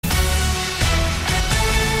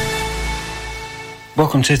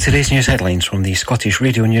Welcome to today's news headlines from the Scottish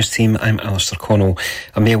Radio News team. I'm Alistair Connell.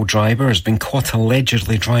 A male driver has been caught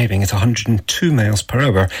allegedly driving at 102 miles per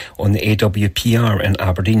hour on the AWPR in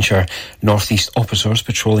Aberdeenshire. North East officers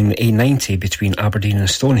patrolling the A90 between Aberdeen and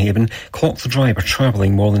Stonehaven clocked the driver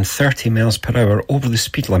travelling more than 30 miles per hour over the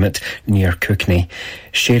speed limit near Cookney.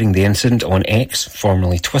 Sharing the incident on X,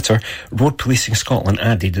 formerly Twitter, Road Policing Scotland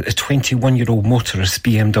added that the 21-year-old motorist's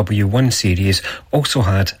BMW 1 Series also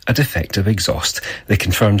had a defective exhaust. They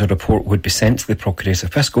confirmed a report would be sent to the Procurator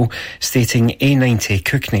Fiscal, stating A90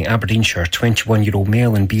 Cookney, Aberdeenshire, 21-year-old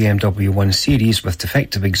male in BMW 1 Series with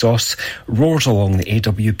defective exhausts roars along the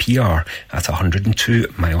AWPR at 102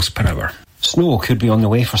 miles per hour. Snow could be on the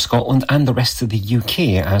way for Scotland and the rest of the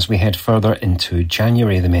UK as we head further into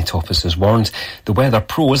January, the Met Office has warned. The weather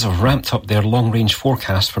pros have ramped up their long-range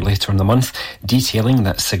forecast for later in the month, detailing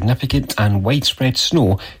that significant and widespread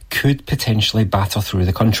snow could potentially batter through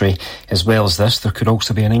the country. As well as this, there could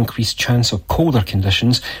also be an increased chance of colder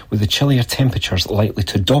conditions, with the chillier temperatures likely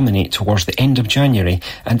to dominate towards the end of January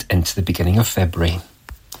and into the beginning of February.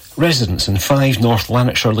 Residents in 5 North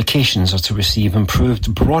Lanarkshire locations are to receive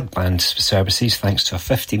improved broadband services thanks to a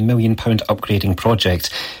 £50 million upgrading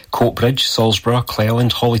project. Coatbridge, Salisbury,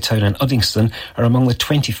 Cleland, Hollytown and Uddingston are among the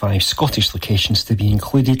 25 Scottish locations to be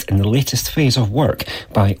included in the latest phase of work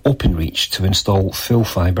by Openreach to install full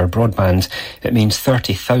fibre broadband. It means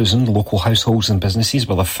 30,000 local households and businesses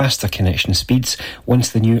will have faster connection speeds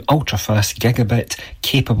once the new ultra-fast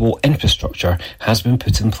gigabit-capable infrastructure has been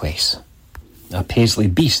put in place. A Paisley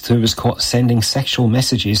beast who was caught sending sexual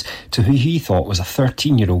messages to who he thought was a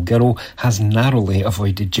 13-year-old girl has narrowly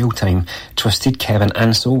avoided jail time. Twisted Kevin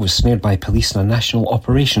Ansell was snared by police in a national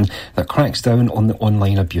operation that cracks down on the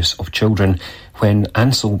online abuse of children. When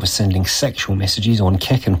Ansell was sending sexual messages on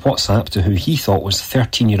Kik and WhatsApp to who he thought was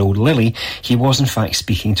 13-year-old Lily, he was in fact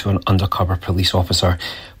speaking to an undercover police officer.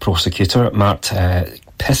 Prosecutor Mart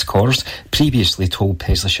Piscors previously told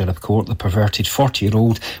Paisley Sheriff Court the perverted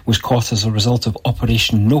 40-year-old was caught as a result of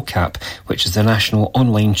Operation No Cap, which is the national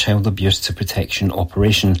online child abuse to protection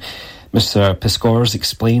operation. Mr Piscors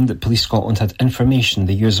explained that Police Scotland had information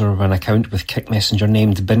the user of an account with Kik Messenger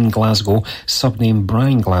named Bin Glasgow, subname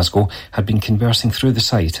Brian Glasgow, had been conversing through the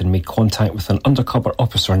site and made contact with an undercover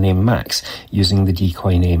officer named Max using the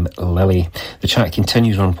decoy name Lily. The chat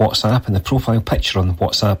continued on WhatsApp, and the profile picture on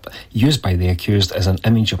WhatsApp used by the accused is an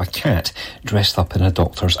image of a cat dressed up in a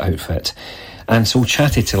doctor's outfit. Ansell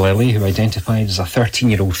chatted to Lily, who identified as a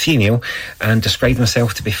 13-year-old female, and described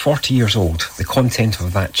himself to be 40 years old. The content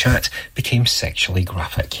of that chat became sexually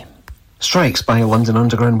graphic. Strikes by London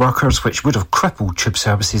Underground workers, which would have crippled tube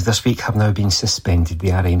services this week, have now been suspended, the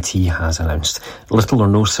RMT has announced. Little or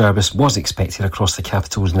no service was expected across the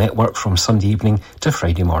capital's network from Sunday evening to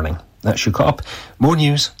Friday morning. That's you caught up. More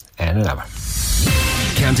news in an hour.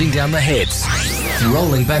 Counting down the hits,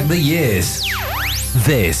 rolling back the years.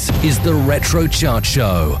 This is the Retro Chart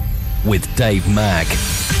Show with Dave Mack.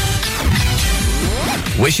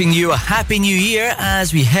 Wishing you a happy new year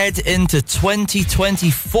as we head into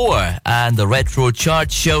 2024, and the Retro Chart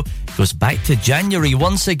Show goes back to January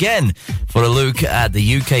once again for a look at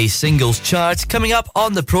the UK singles chart. Coming up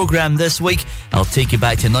on the programme this week, I'll take you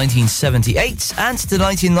back to 1978 and to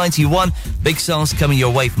 1991. Big songs coming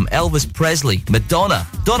your way from Elvis Presley, Madonna,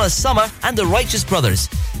 Donna Summer and the Righteous Brothers,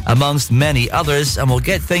 amongst many others. And we'll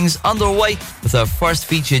get things underway with our first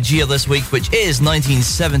featured year this week, which is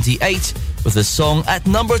 1978, with a song at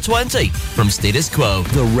number 20 from Status Quo.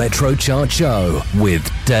 The Retro Chart Show with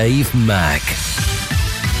Dave Mack.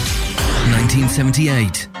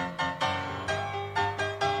 1978.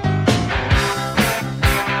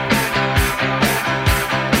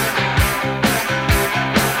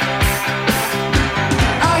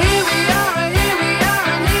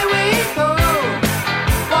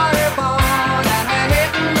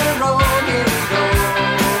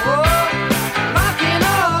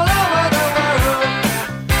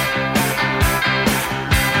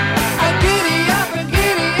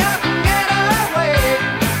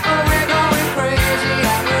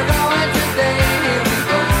 Crazy.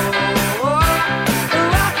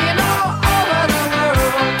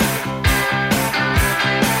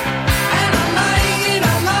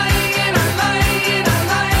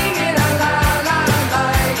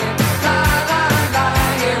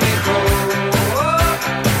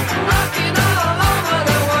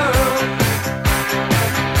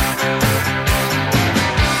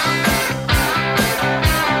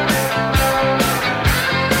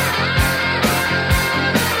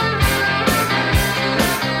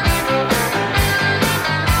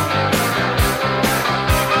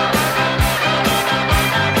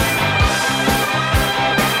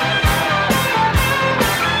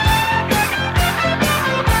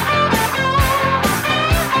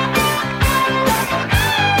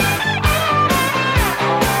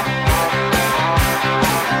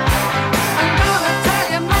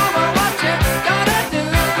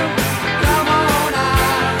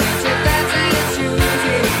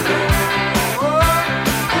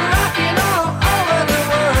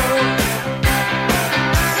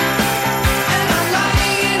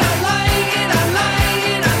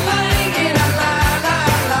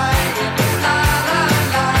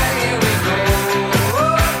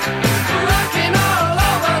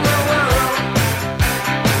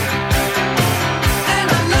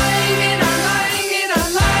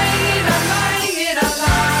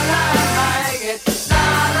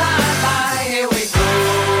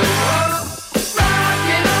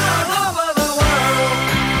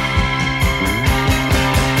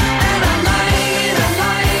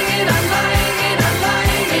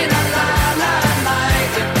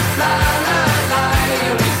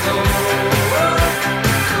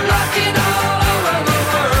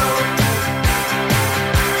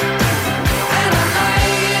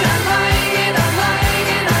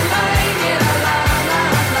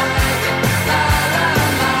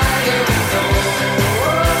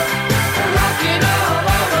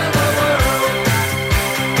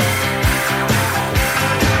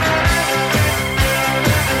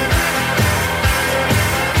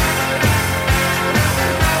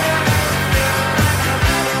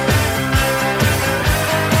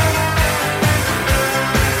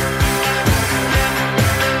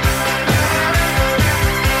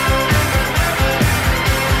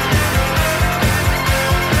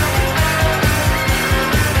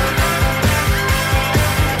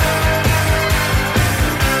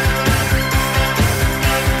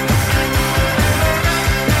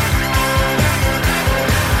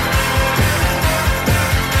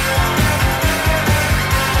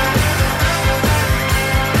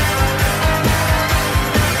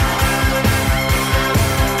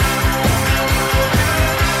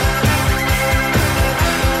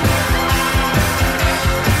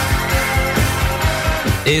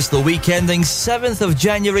 is the week ending 7th of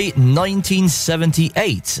January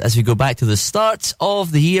 1978 as we go back to the start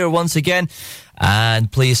of the year once again and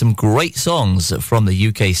play some great songs from the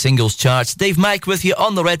UK singles charts. Dave Mack with you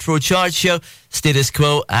on the Retro Chart Show. Status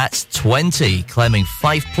quo at 20, climbing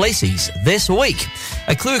 5 places this week.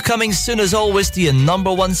 A clue coming soon as always to your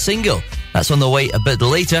number 1 single. That's on the way a bit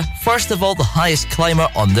later. First of all, the highest climber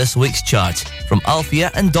on this week's chart from Althea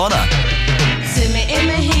and Donna. See me in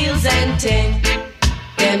my heels and ting.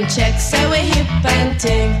 Them checks say we hip and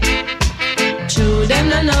ting. True them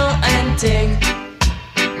no know and ting.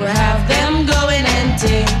 We have them going and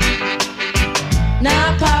ting.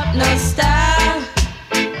 Nah pop, no style.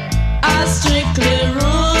 All strictly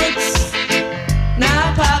roots.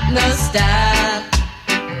 Nah pop, no style.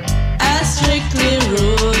 All strictly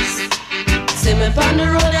roots. See me on the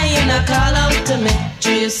road and you not call out to me.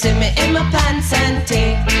 Do you see me in my pants and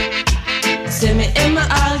ting? See me in my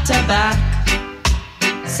altar back.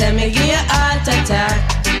 Say me give you heart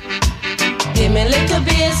attack. Give me little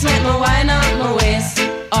bass, make me wine out my waist.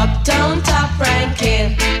 Uptown top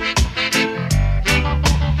ranking.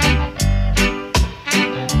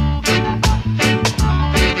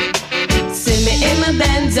 See me in my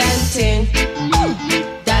Benz and ting.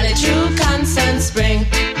 Dolly true Constant Spring.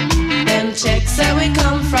 Them checks say we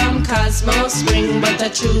come from Cosmo Spring, but the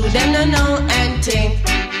true them no know and ting.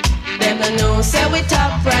 Them no know say we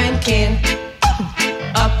top ranking.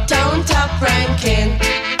 Uptown top ranking.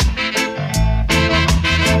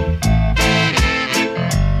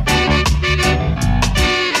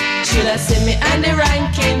 Should I see me and the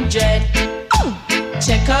ranking dread?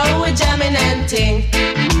 Check out we jamming and ting.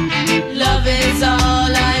 Love is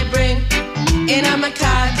all I bring. In a my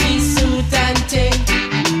khaki suit and ting.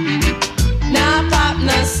 Nah pop,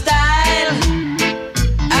 no style.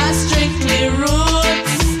 I strictly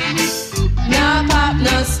roots. Nah pop,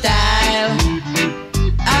 no style.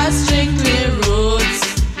 I strictly roots.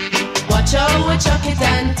 Watch out we chuck it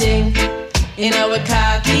and ting. In our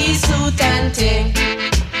khaki suit and ting.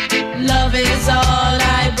 Love is all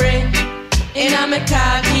I bring. In a my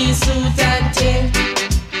khaki suit and ting.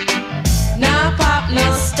 Nah pop,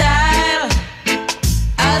 no style.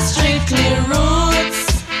 I strictly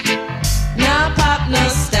roots. Nah pop, no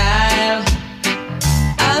style.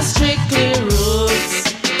 I strictly roots.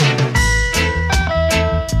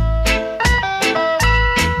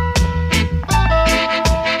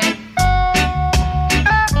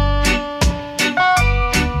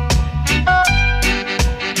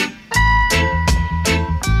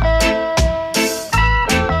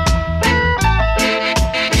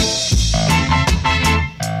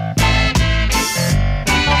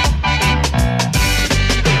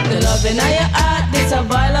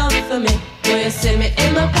 See me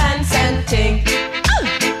in my pants and ting.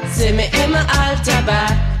 See me in my altar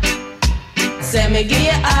back. Say me give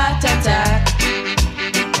you heart attack.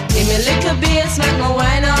 Give me little bass, make me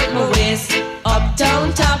wine out my waist.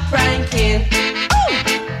 Uptown top ranking.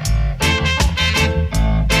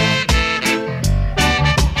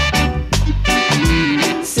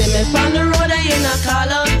 See me on the road and you not call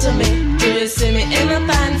out to me. Do you see me in my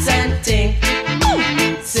pants and ting?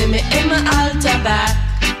 See me in my altar back.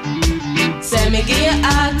 Say me give you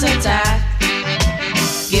heart attack.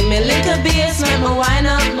 Give me little bass, make me wine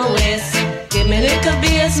up my waist. Give me little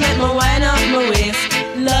bass, make me wine up my waist.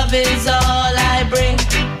 Love is all I bring.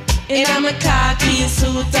 In a my khaki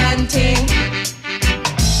suit and ting.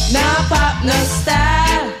 Nah pop, no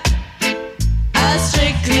style. I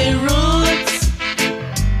strictly roots.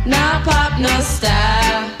 Nah pop, no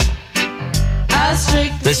style.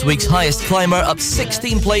 This week's highest climber up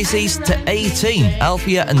 16 places to 18.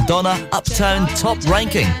 Althea and Donna, Uptown top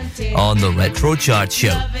ranking on the Retro Chart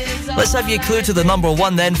Show. Let's have you a clue to the number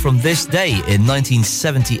 1 then from this day in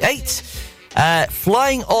 1978.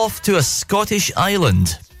 Flying off to a Scottish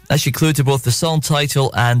island. That's your clue to both the song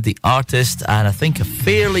title and the artist, and I think a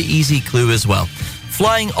fairly easy clue as well.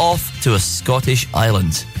 Flying off to a Scottish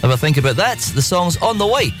island. Have a think about that. The song's on the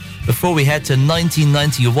way before we head to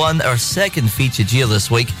 1991, our second featured year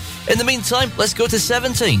this week. In the meantime, let's go to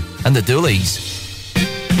 17 and the Dooleys.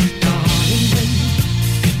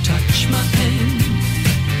 Touch my hand.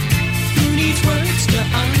 Who needs words to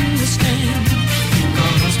understand?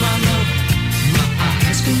 'Cause my love, my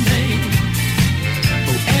eyes convey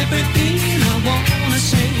everything I wanna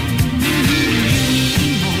say. You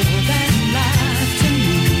mean more than life to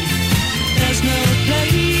me. There's no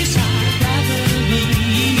place I'd rather be.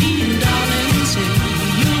 Darling, say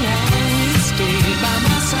you'll always stay by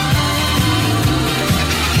my side.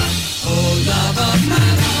 Oh, love.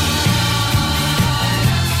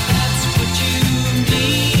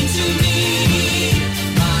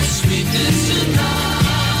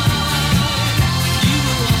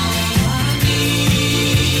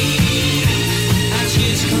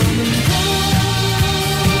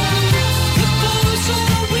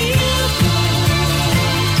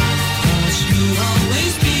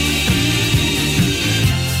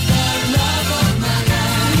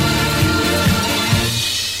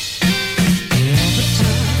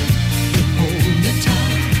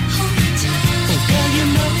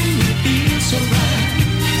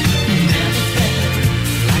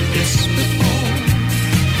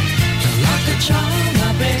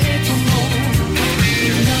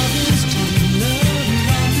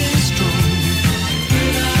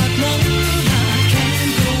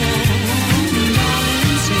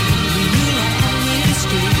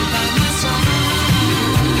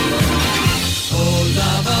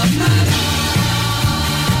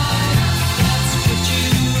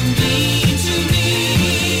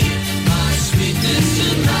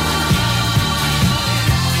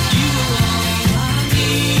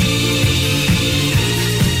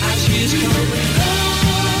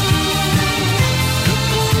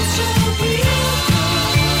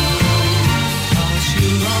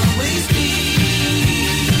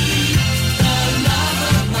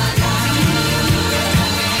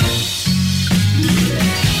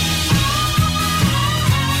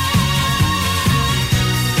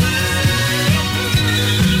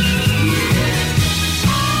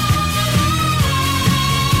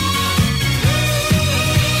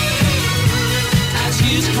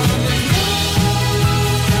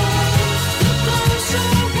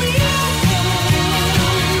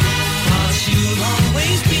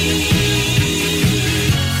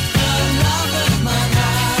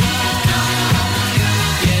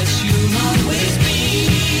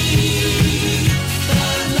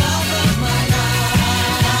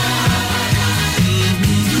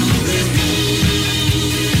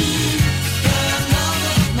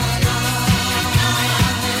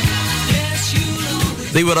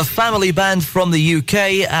 They were a family band from the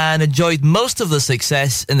UK and enjoyed most of the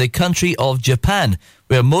success in the country of Japan,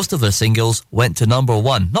 where most of their singles went to number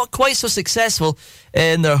 1. Not quite so successful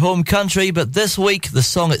in their home country, but this week the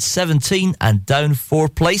song at 17 and down 4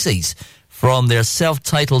 places from their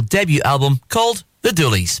self-titled debut album called The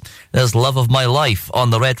Doolies. There's Love of My Life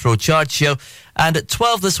on the Retro Chart Show, and at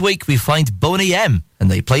 12 this week we find Boney M,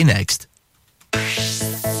 and they play next.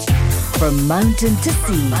 From mountain to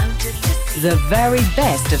sea, the very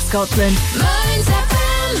best of Scotland. Minds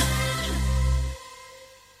FM.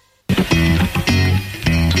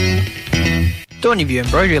 Stoneyview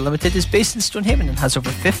Embroidery Limited is based in Stonehaven and has over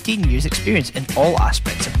 15 years experience in all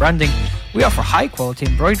aspects of branding. We offer high quality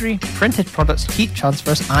embroidery, printed products, heat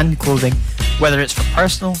transfers and clothing. Whether it's for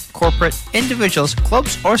personal, corporate, individuals,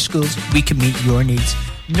 clubs or schools, we can meet your needs.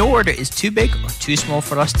 No order is too big or too small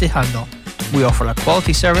for us to handle. We offer a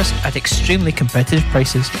quality service at extremely competitive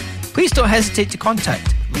prices. Please don't hesitate to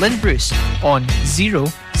contact Lynn Bruce on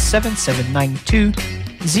 07792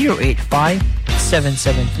 085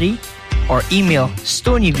 773 or email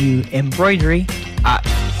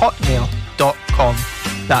stonyviewembroidery@hotmail.com.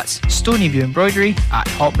 That's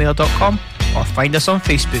stonyviewembroidery@hotmail.com, or find us on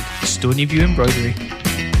Facebook, Stonyview Embroidery.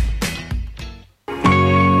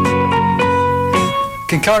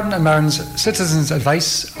 Kincardine and Mearns Citizens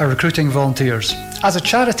Advice are recruiting volunteers. As a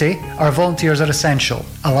charity, our volunteers are essential,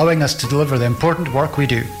 allowing us to deliver the important work we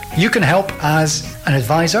do. You can help as an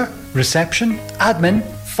advisor, reception, admin,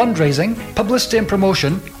 fundraising, publicity and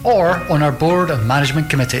promotion, or on our board and management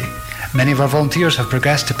committee. Many of our volunteers have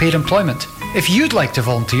progressed to paid employment. If you'd like to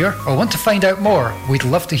volunteer or want to find out more, we'd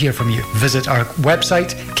love to hear from you. Visit our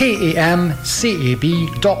website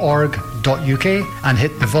kamcab.org.uk and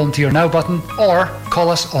hit the Volunteer Now button, or call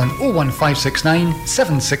us on 01569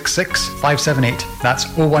 766 578. That's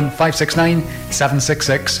 01569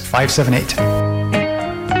 766 578.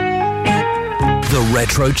 The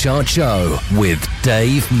Retro Chart Show with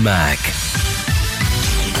Dave Mack.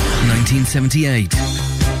 1978.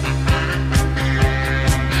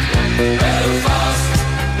 Belfast,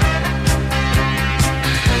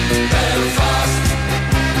 Belfast,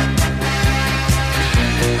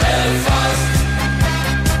 Belfast.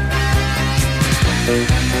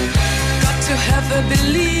 Got to have a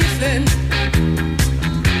believing.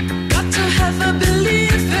 Got to have a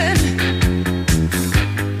believing.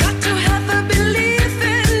 Got to have a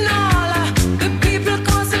believing. All the people,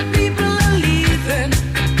 'cause the people are leaving.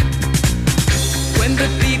 When the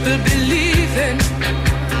people believe in.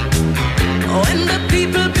 When the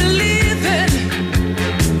people believe in,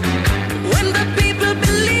 when the people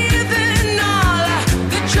believe in, all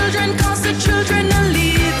the children, 'cause the children are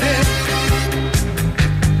leaving.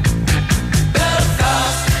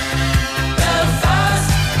 Belfast, Belfast,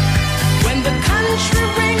 when the country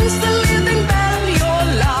rings the living bell, you're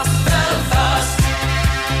lost. Belfast,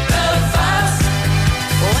 Belfast,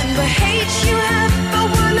 when the hate you have for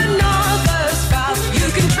one another's fast. You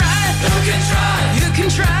can try, you can try, you can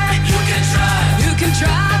try. You can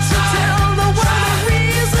try to tell the world the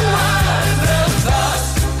reason why. Belfast,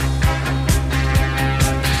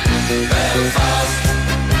 Belfast,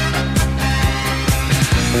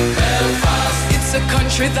 Belfast. It's a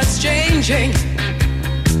country that's changing.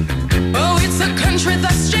 Oh, it's a country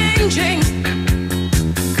that's changing.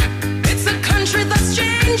 It's a country that's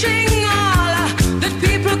changing. All the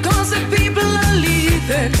people, 'cause the people are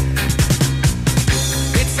leaving.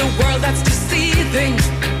 It's a world that's deceiving.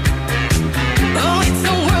 Oh, it's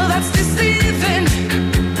a world that's deceiving.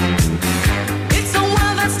 It's a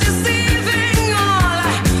world that's deceiving all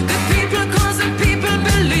the people, 'cause the people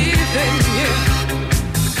believe in you.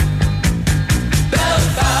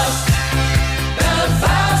 Belfast,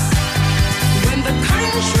 Belfast, when the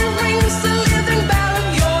country rings the living bell,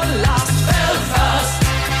 you're lost. Belfast,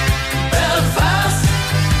 Belfast,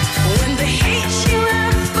 when the hate you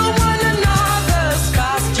have for one another's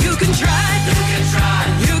past. You can try, you can try,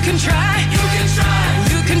 you can try.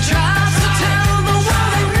 You can try to tell the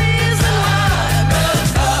world the reason why.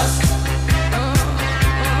 Belfast,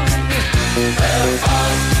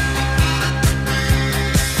 Belfast,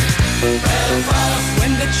 Belfast,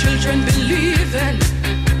 when the children believe in,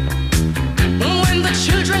 when the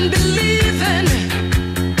children believe in,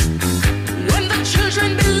 when the children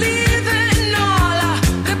believe in, all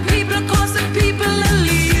the people, 'cause the people are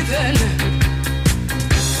leaving.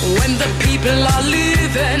 When the people are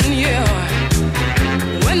leaving, yeah.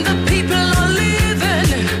 When the people are leaving,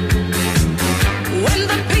 when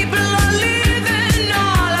the people are leaving,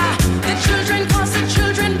 all the children, 'cause the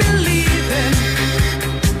children believe in.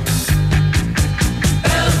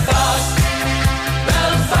 Belfast,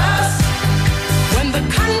 Belfast, when the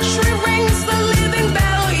country rings the living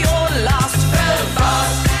bell,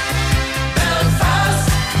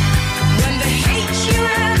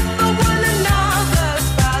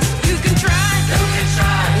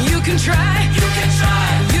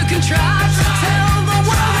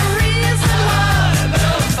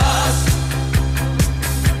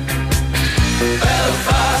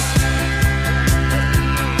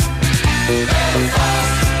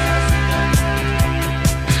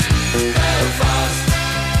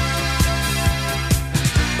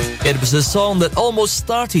 It was a song that almost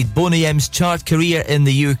started Boney M's chart career in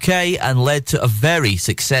the UK and led to a very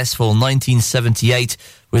successful 1978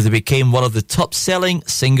 where they became one of the top-selling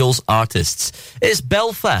singles artists. It's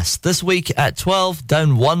Belfast, this week at 12,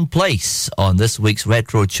 down one place on this week's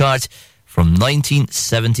Retro Chart from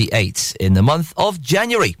 1978 in the month of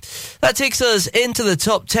January. That takes us into the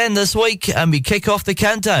top 10 this week, and we kick off the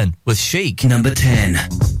countdown with Chic. Number 10.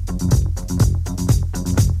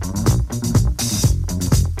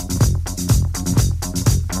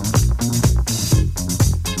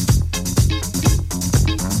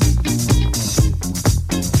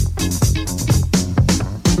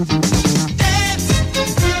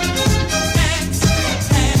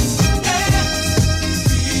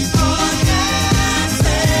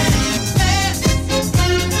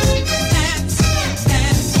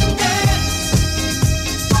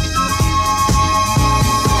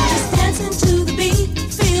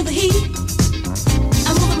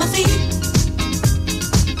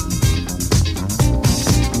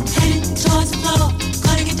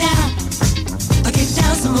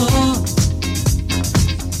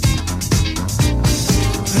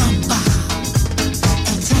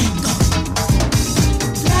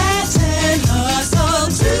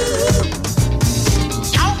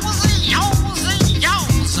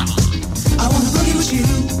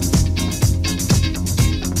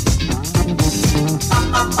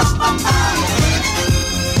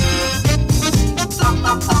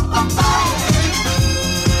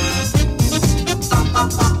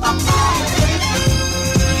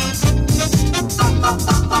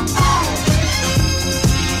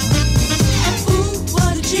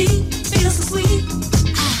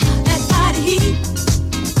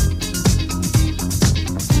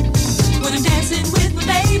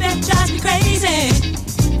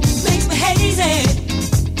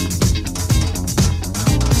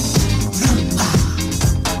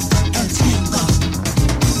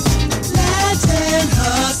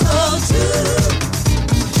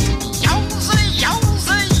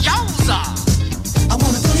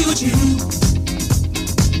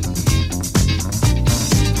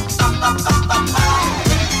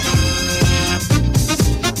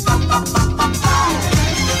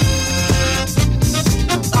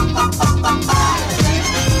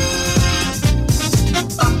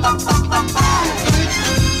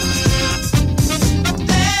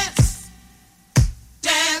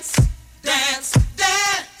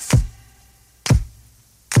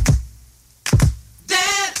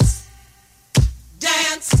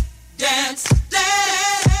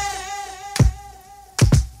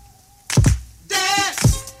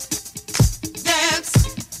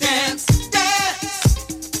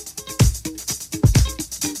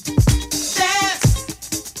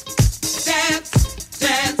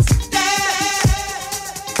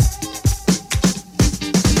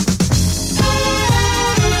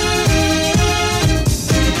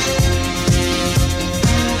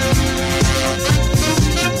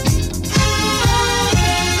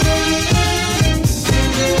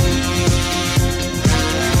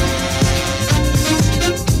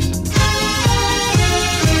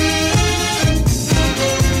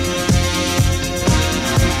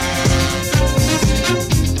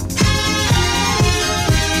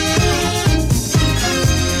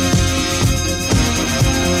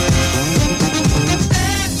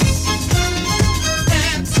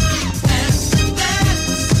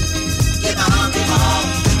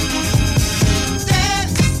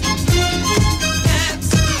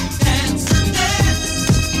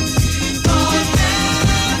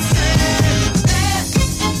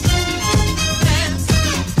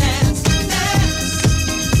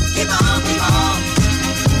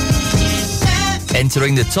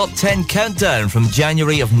 Entering the top 10 countdown from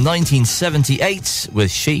January of 1978 with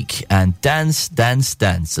Chic and Dance, Dance,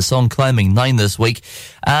 Dance. The song climbing 9 this week.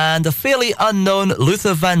 And a fairly unknown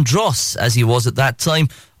Luther Vandross, as he was at that time,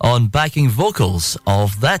 on backing vocals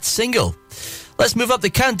of that single. Let's move up the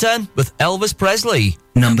countdown with Elvis Presley.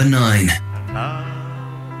 Number 9. And now,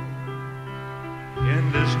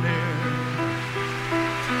 end is near,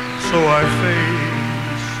 so I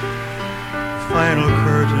face final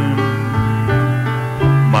curtain.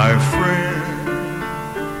 My friend,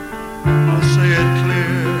 I'll say it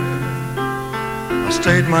clear, I'll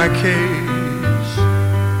state my case,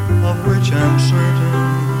 of which I'm certain.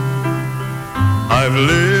 I've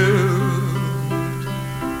lived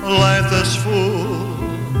a life that's full,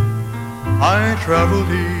 I traveled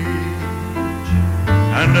each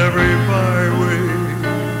and every byway,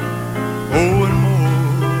 oh and more,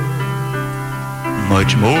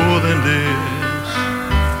 much more than this.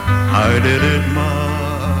 I did it my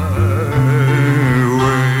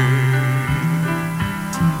way.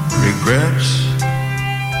 Regrets,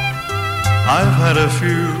 I've had a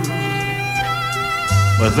few,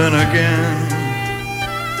 but then again,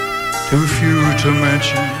 too few to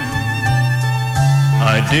mention.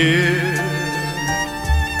 I did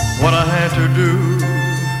what I had to do,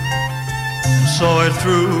 saw it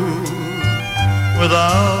through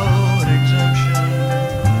without exemption.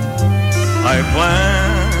 I planned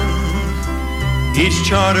each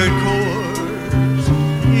charted course,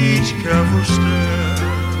 each careful step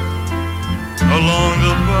along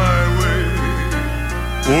the byway.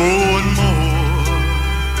 Oh, and more,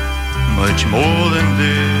 much more than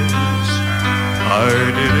this, I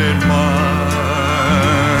did it my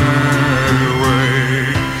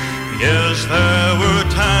way. Yes, there were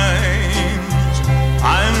times,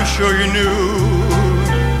 I'm sure you knew,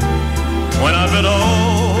 when I bit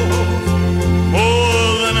off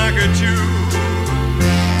more than I could chew.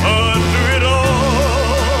 But through it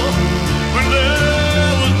all, when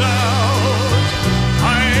there was doubt,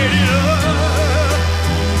 I ate it up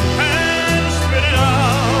and spit it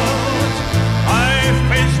out. I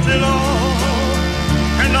faced it all,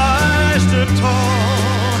 and I stood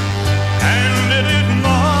tall, and did it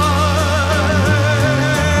my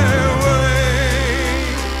way.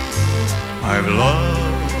 I've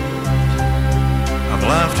loved, I've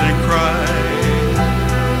laughed and cried,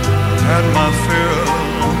 I've had my fill,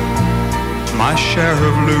 my share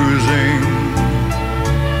of losing,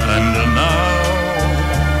 and now,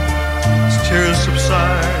 as tears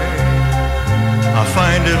subside, I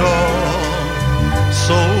find it all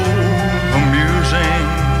so amusing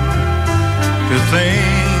to think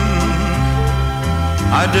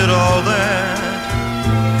I did all that,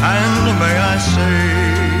 and may I say,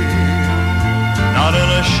 not in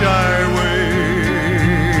a shy way.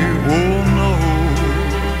 Oh no,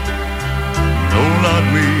 no, not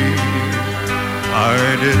me. I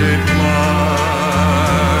did it my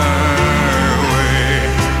way.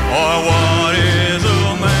 Or what is a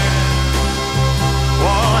man?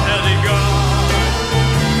 What has he got?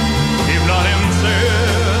 If not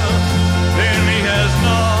himself, then he has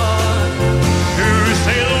not to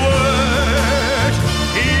say the words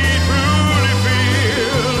he truly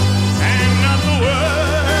feels, and not the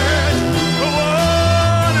words for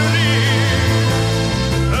what it is.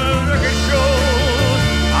 The record shows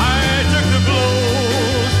I took the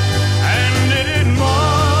blows and did it my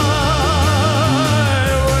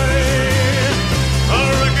way. The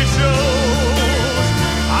record shows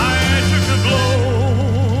I took the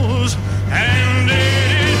blows and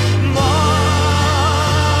did it my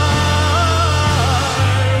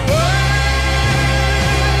way.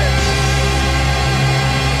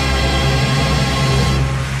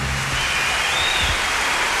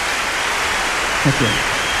 Thank you.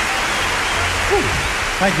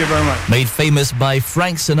 Thank you very much. Made famous by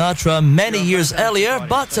Frank Sinatra many years earlier,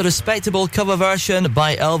 but a respectable cover version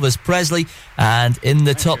by Elvis Presley, and in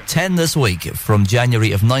the top 10 this week from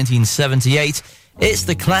January of 1978. It's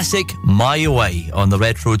the classic My Way on the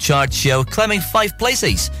Retro Chart Show, climbing 5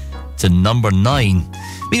 places to number 9.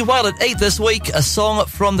 Meanwhile, at 8 this week, a song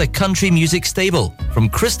from the country music stable from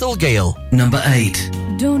Crystal Gale. Number 8.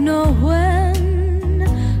 Don't know when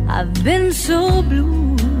I've been so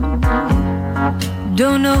blue.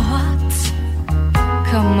 Don't know what's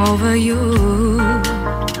come over you.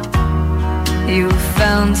 You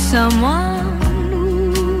found someone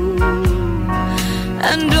new,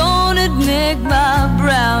 and don't it make my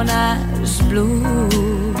brown eyes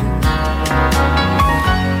blue?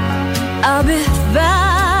 I'll be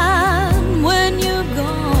fine when you're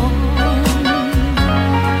gone.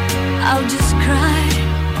 I'll just cry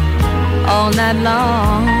all night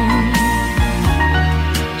long.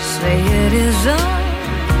 Say it isn't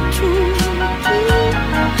true,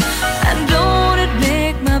 and don't it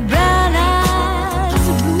make my brown eyes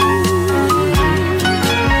blue?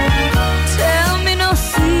 Tell me no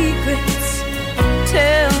secrets,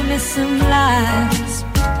 tell me some lies.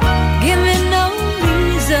 Give me no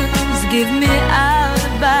reasons, give me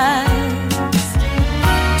alibis.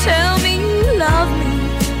 Tell me you love me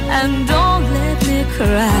and don't let me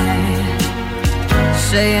cry.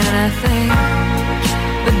 Say anything,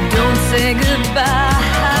 but don't say goodbye.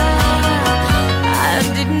 I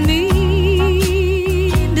didn't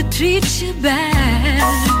mean to treat you bad.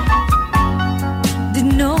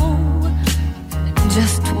 Didn't know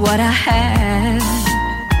just what I had,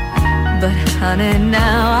 but honey,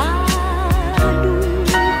 now I do.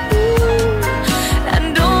 And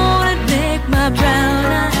don't it make my brown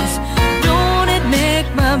eyes, don't it make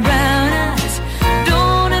my brown eyes,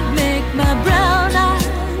 don't it make my brown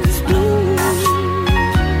eyes blue?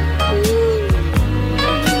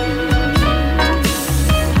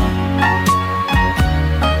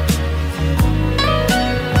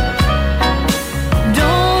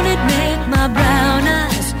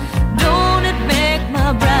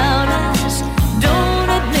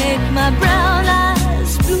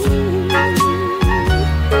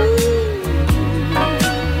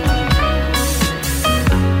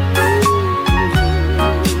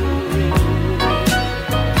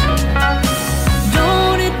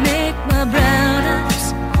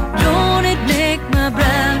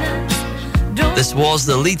 This was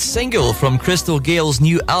the lead single from Crystal Gale's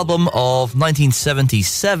new album of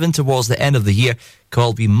 1977 towards the end of the year,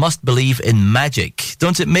 called We Must Believe in Magic.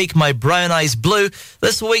 Don't It Make My Brown Eyes Blue?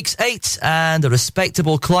 This week's 8 and a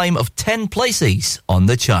respectable climb of 10 places on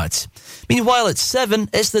the chart. Meanwhile, at 7,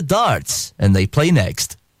 it's the Darts, and they play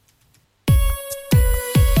next.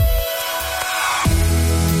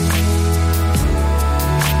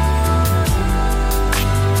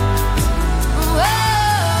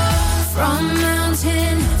 From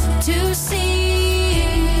mountain to sea,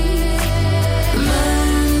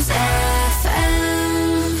 Mearns FM.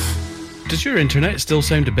 Does your internet still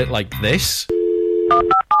sound a bit like this?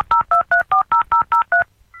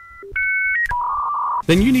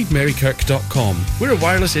 Then you need Merrykirk.com. We're a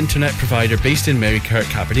wireless internet provider based in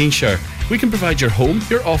Merrykirk, Aberdeenshire. We can provide your home,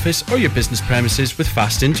 your office or your business premises with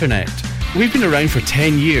fast internet. We've been around for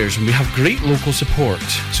 10 years and we have great local support.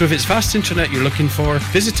 So if it's fast internet you're looking for,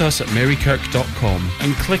 visit us at Merrykirk.com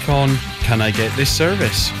and click on Can I Get This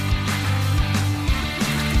Service?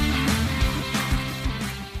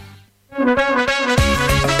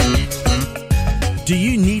 Do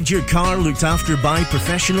you need your car looked after by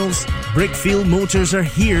professionals? Brickfield Motors are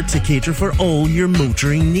here to cater for all your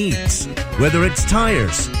motoring needs. Whether it's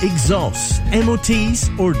tyres, exhausts, MOTs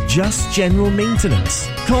or just general maintenance,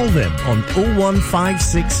 call them on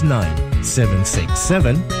 01569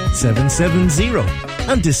 767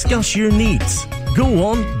 770 and discuss your needs. Go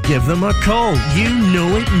on, give them a call. You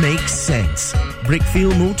know it makes sense.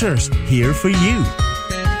 Brickfield Motors, here for you.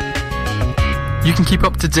 You can keep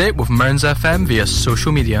up to date with Mearns FM via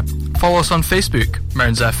social media. Follow us on Facebook,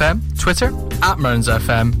 Mearns FM, Twitter, @Mearns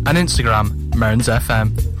FM, and Instagram, Mearns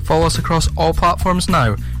FM. Follow us across all platforms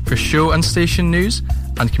now for show and station news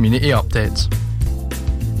and community updates.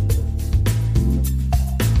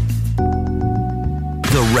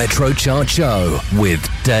 The Retro Chart Show with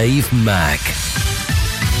Dave Mack.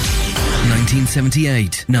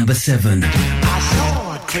 1978, number 7. I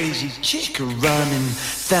saw a crazy chick running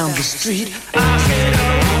down the street. I said,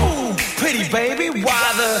 oh, pretty baby,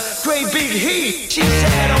 why the great big heat? She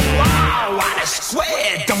said, oh, wow, what a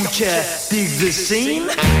square, don't you dig the scene?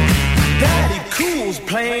 Daddy Cool's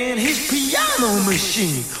playing his piano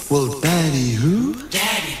machine. Well, Daddy who?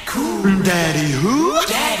 Daddy Cool. Daddy who?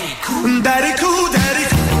 Daddy Cool. Daddy Cool, Daddy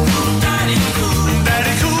Cool. Daddy Cool.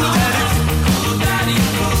 Daddy Cool, Daddy Cool. Daddy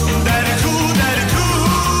Cool. Daddy Cool, Daddy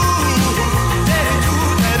Cool. Daddy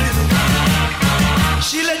Cool, Daddy Cool.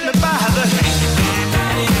 She let me buy the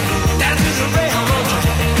dance to the railroad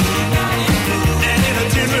track. And in a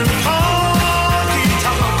tin honky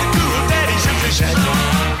tonk of the cool daddy simply said,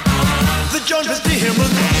 the joint was dim,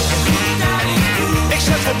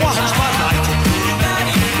 except for one spotlight.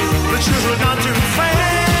 The children not too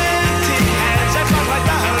fancy hands that look like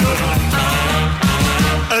that.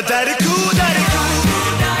 Daddy cool, daddy cool.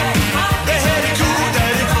 The heady cool,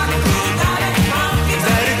 daddy cool.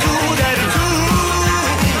 Daddy cool, daddy cool.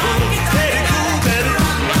 Daddy cool, daddy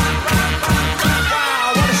cool.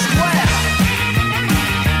 Wow, what a square.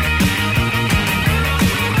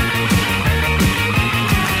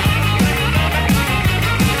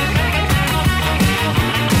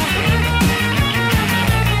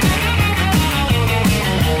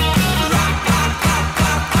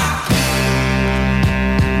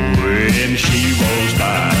 When she rolls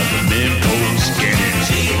by the men folks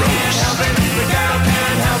getting ropes.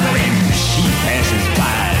 When she passes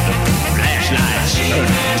by the flashlights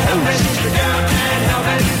turning toast.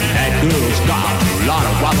 That girl's got a lot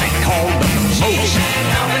of what they call the most.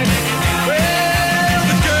 Well,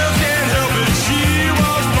 the girl can't help it, she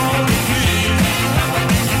was born to please.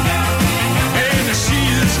 And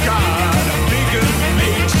she's got a bigger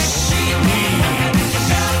mate to see me.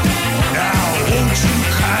 Now won't you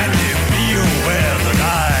kindly be aware that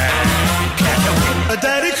I can't help it.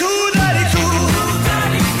 Daddy cool, daddy cool.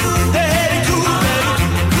 Daddy cool, daddy cool.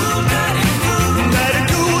 Daddy cool, daddy cool. Daddy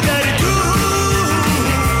cool, daddy cool.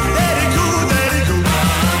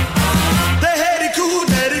 Daddy cool,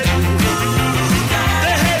 daddy cool.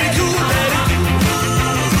 Daddy cool, daddy cool.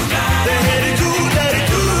 Daddy cool, daddy cool. Daddy cool, daddy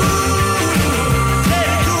cool.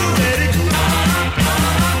 Daddy cool, daddy cool.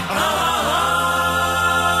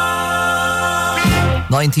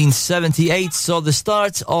 1978 saw the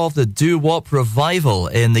start of the doo-wop revival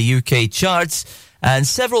in the UK charts, and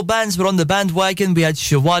several bands were on the bandwagon. We had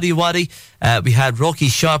Shawari Wari, we had Rocky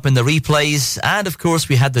Sharp in the replays, and of course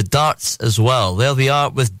we had the Darts as well. There we are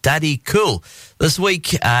with Daddy Cool. This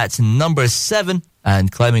week at number 7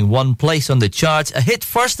 and climbing one place on the chart. A hit,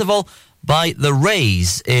 first of all, by The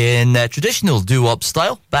Rays in traditional doo-wop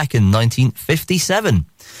style back in 1957.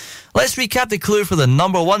 Let's recap the clue for the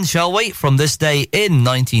number one, shall we? From this day in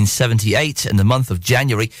 1978, in the month of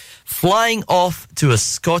January, flying off to a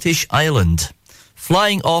Scottish island.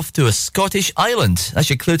 Flying off to a Scottish island. That's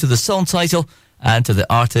your clue to the song title and to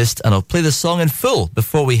the artist. And I'll play the song in full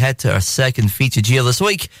before we head to our second featured year this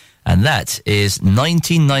week. And that is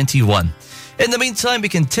 1991. In the meantime, we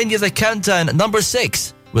continue the countdown at number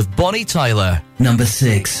 6 with Bonnie Tyler. Number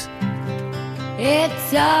 6.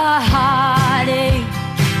 It's a heartache,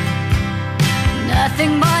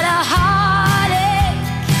 nothing but a heartache.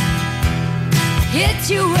 Hits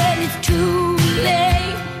you when it's too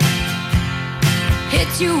late,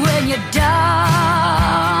 hits you when you're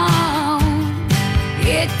down.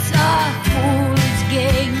 It's a fool's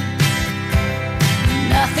game,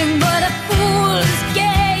 nothing but a fool's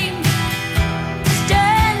game.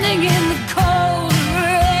 Standing in the cold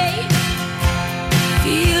rain,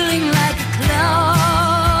 feeling like a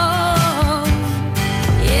clown.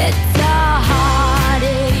 It's a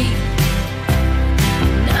heartache,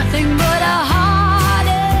 nothing but a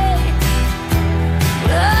heartache.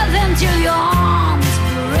 Love until your arms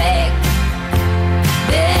break,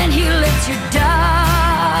 then he lets you down.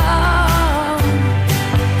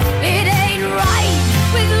 It ain't right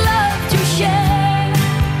with love to share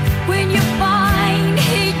when you find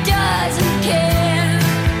he doesn't care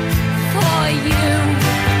for you.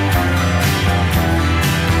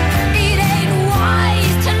 It ain't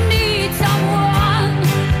wise to need someone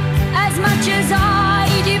as much as I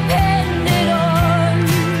depended on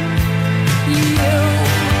you.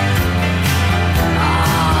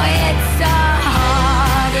 Oh, it's a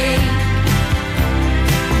heartache,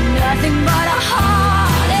 nothing but a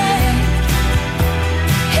heartache.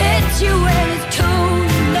 Hits you when it's too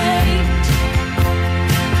late,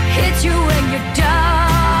 hits you when you're down.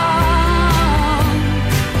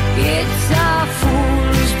 It's a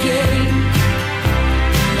fool's game,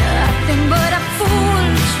 nothing but a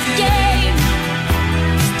fool's game.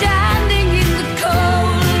 Standing in the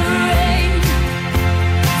cold rain,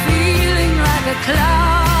 feeling like a clown.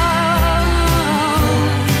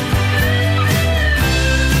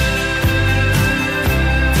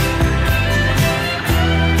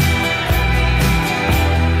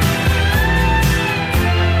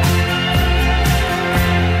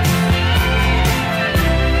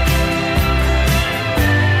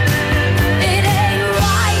 It ain't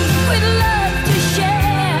right with love to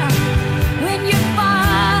share when you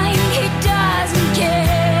find he doesn't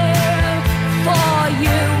care for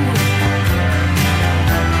you.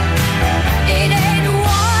 It ain't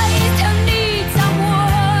wise to need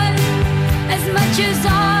someone as much as I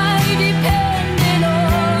depended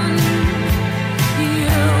on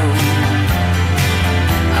you.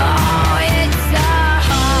 Oh, it's a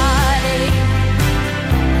heartache,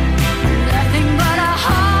 nothing but a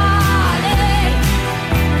heartache.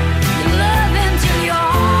 You love until your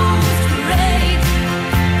arms break,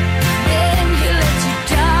 then he lets you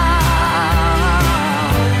down.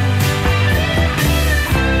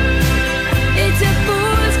 It's a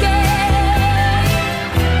fool's game,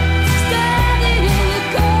 standing in the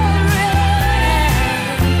cold rain,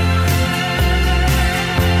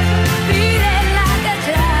 feeling like a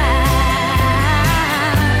clown.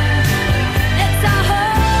 It's a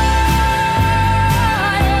heartache,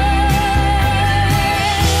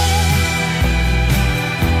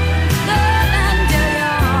 love until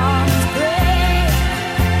your arms break,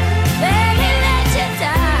 then he lets you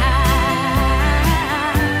down.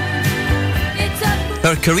 It's a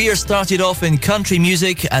Her career started off in country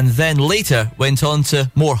music and then later went on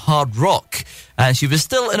to more hard rock. And she was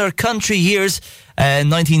still in her country years. In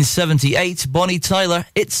 1978, Bonnie Tyler,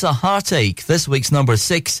 It's a Heartache, this week's number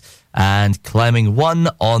 6, and climbing 1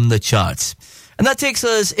 on the charts. And that takes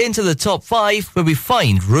us into the top 5, where we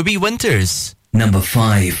find Ruby Winters. Number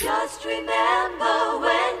 5. Just remember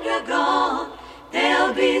when you're gone,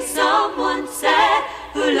 there'll be someone sad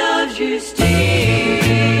who loves you still.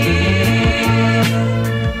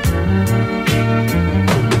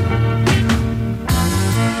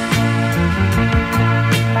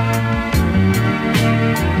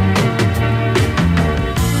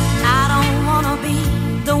 I don't wanna be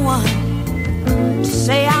the one to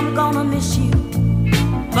say I'm gonna miss you,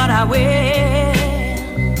 but I will.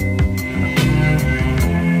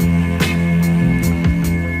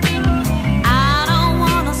 I don't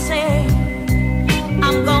wanna say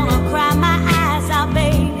I'm gonna cry my eyes out,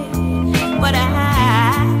 baby,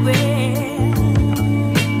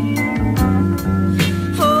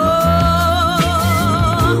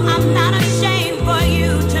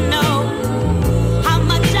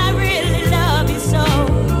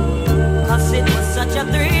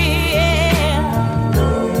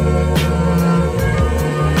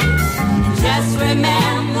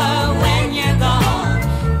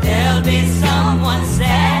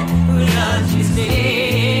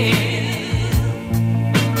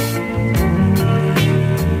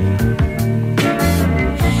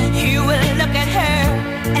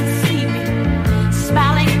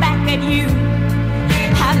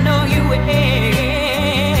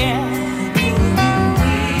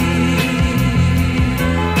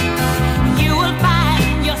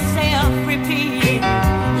 repeat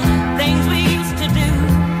things we used to do.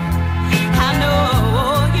 I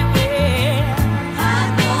know you will. I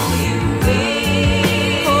know you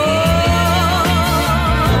will. Oh,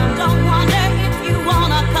 don't wonder if you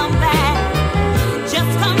wanna come back.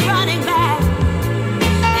 Just come running back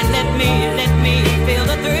and let me feel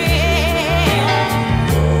the thrill.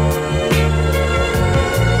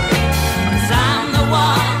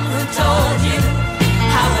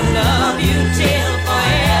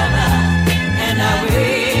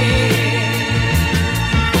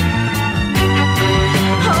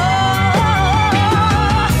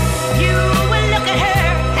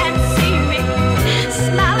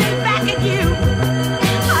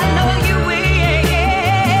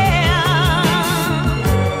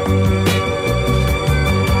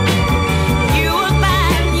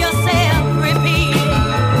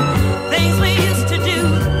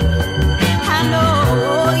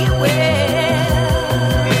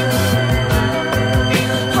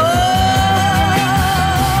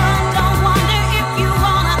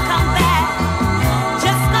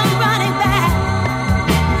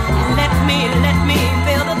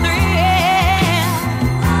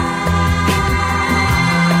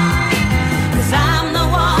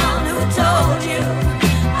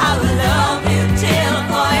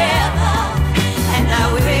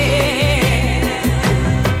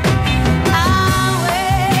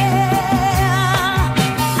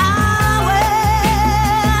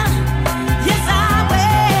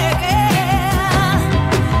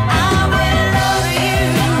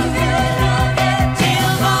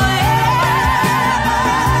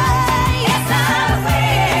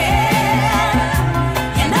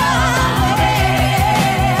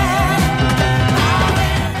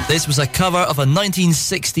 This was a cover of a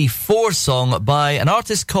 1964 song by an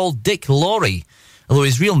artist called Dick Laurie, although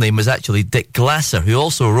his real name was actually Dick Glasser, who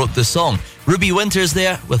also wrote the song. Ruby Winters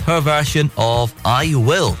there with her version of I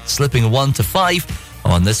Will, slipping 1 to 5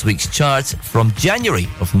 on this week's chart from January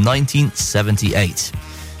of 1978.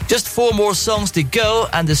 Just 4 more songs to go,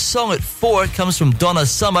 and the song at 4 comes from Donna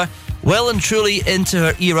Summer, well and truly into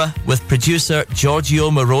her era with producer Giorgio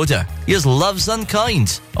Moroder. Here's Love's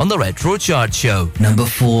Unkind on the Retro Chart Show. Number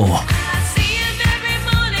 4.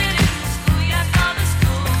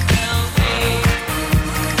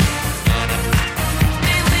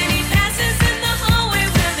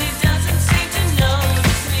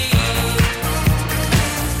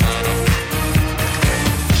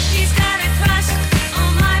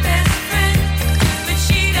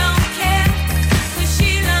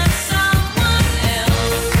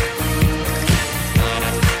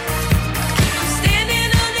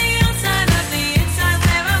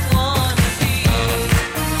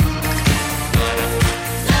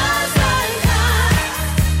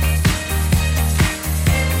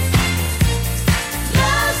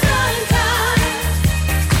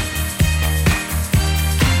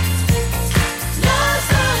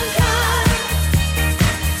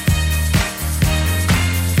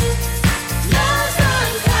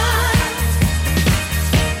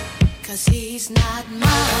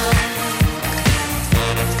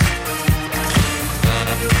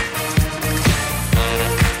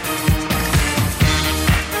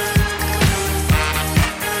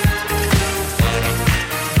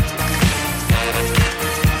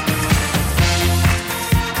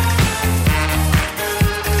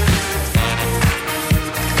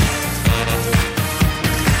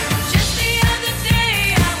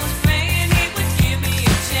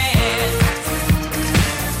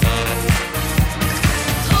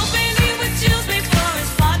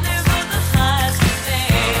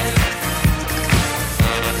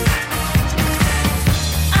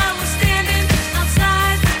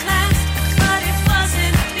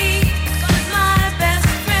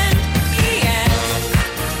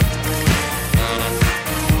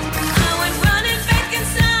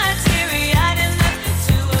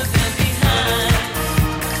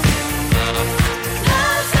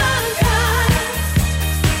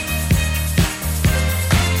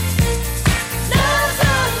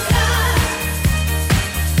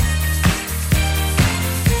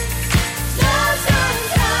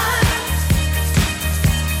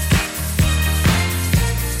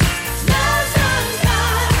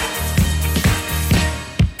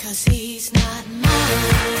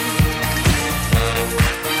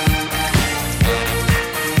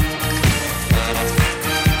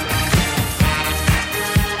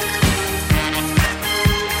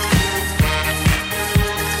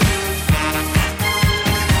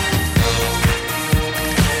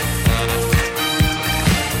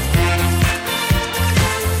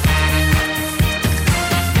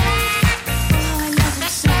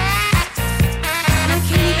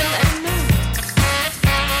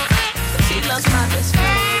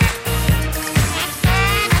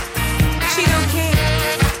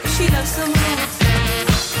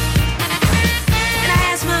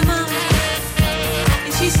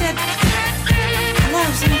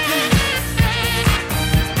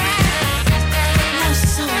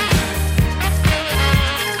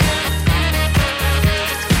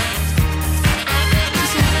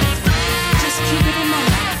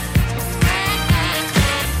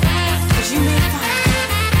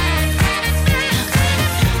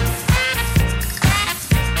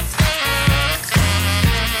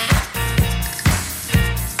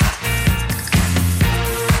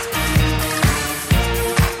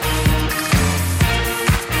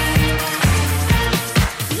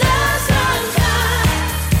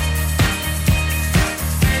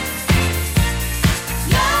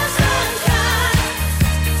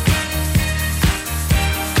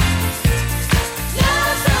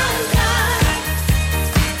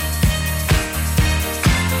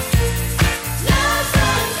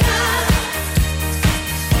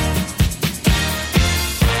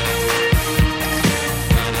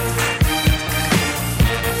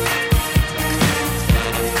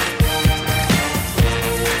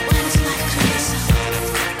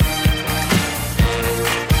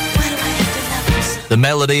 The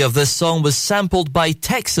melody of this song was sampled by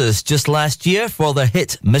Texas just last year for their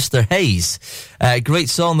hit Mr. Hayes. Great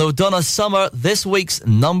song though. Donna Summer, this week's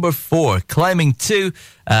number 4, climbing 2,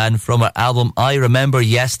 and from her album I Remember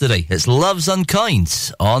Yesterday. It's Love's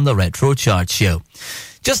Unkind on the Retro Chart Show.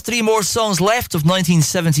 Just 3 more songs left of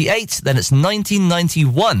 1978, then it's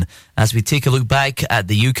 1991 as we take a look back at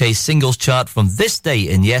the UK singles chart from this day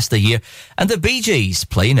in yesteryear, and the Bee Gees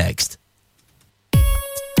play next.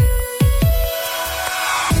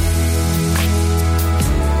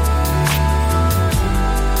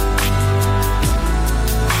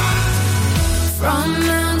 From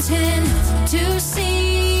mountain to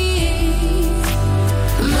sea,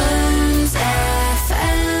 Moons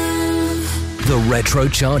FM. The Retro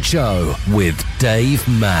Chart Show with Dave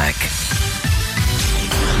Mack.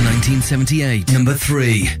 1978, number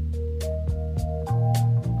 3.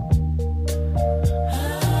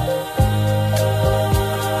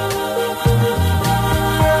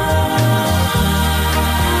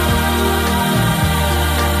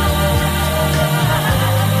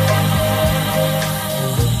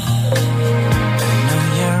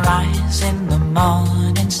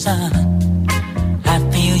 Morning sun, I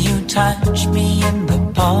feel you touch me in the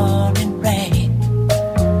pouring rain,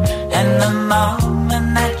 and the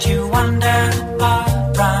moment that you wander far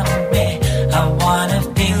from me, I wanna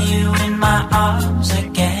feel you in my arms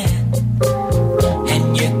again.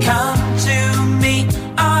 And you come to me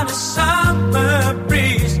on a summer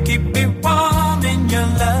breeze, keep me warm in your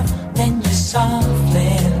love, then you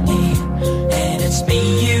softly leave, and it's me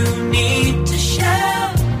you need to show.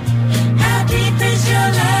 Is your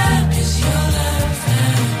love, is your love,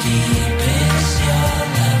 how deep is your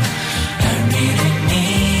love? I really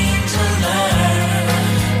need to learn,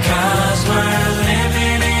 'cause we're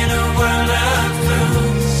living in a world of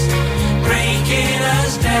fools, breaking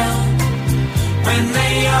us down, when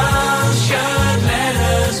they all should let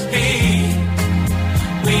us be.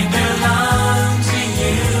 We belong to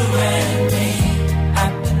you and me, I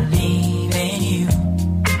believe in you.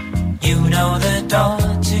 You know the door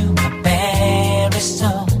to my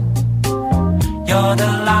soul. You're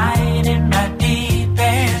the light in my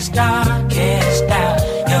deepest, darkest doubt.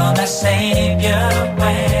 You're my savior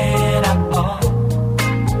when I fall.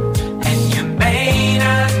 And you may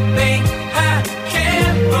not think I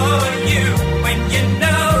care for you, when you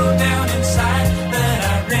know down inside that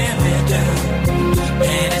I really do.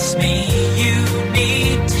 And it's me you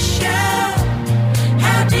need to show.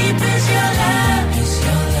 How deep is your love? Is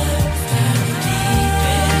your love? How deep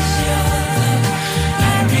is your love?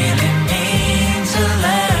 Really mean to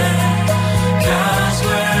learn, 'cause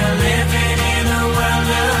we're living in a world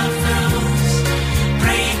of fools,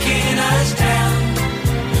 breaking us down,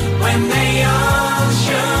 when they all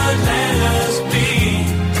should let us be.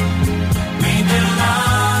 We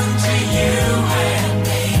belong to you and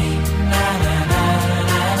me. Na na na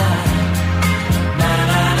na na, na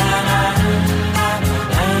na na na, na na na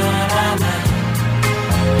na,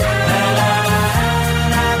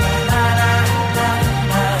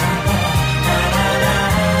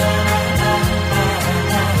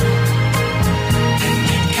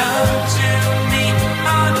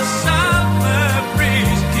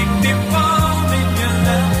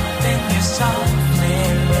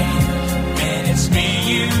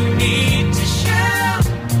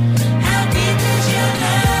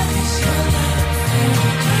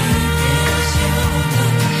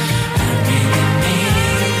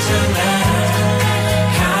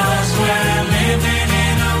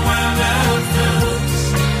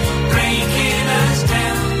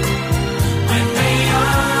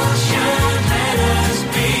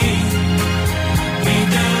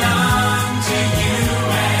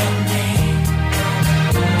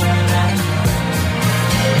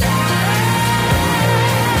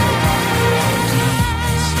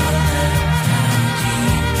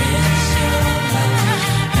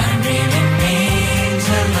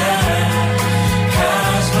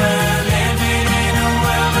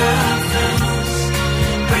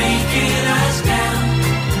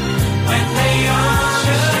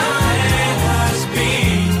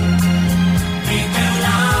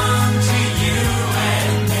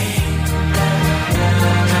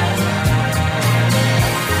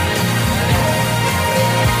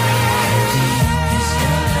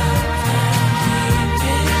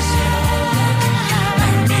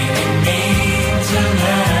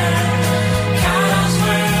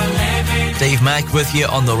 Dave Mack with you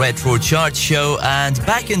on the Retro Chart Show. And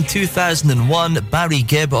back in 2001, Barry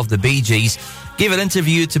Gibb of the Bee Gees gave an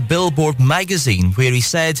interview to Billboard magazine where he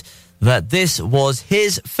said that this was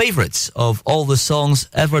his favourites of all the songs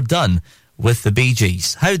ever done with the Bee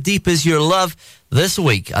Gees. How Deep Is Your Love this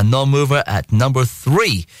week, a non-mover at number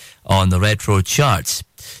 3 on the Retro charts.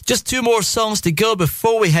 Just 2 more songs to go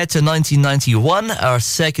before we head to 1991, our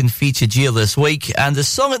second featured year this week, and the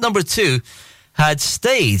song at number 2 had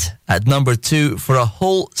stayed at number 2 for a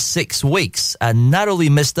whole 6 weeks and narrowly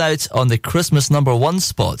missed out on the Christmas number 1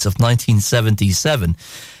 spot of 1977.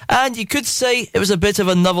 And you could say it was a bit of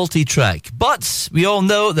a novelty track, but we all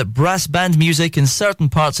know that brass band music in certain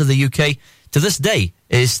parts of the UK to this day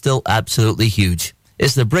is still absolutely huge.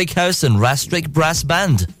 It's the Brickhouse and Rastrick Brass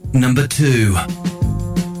Band. Number 2.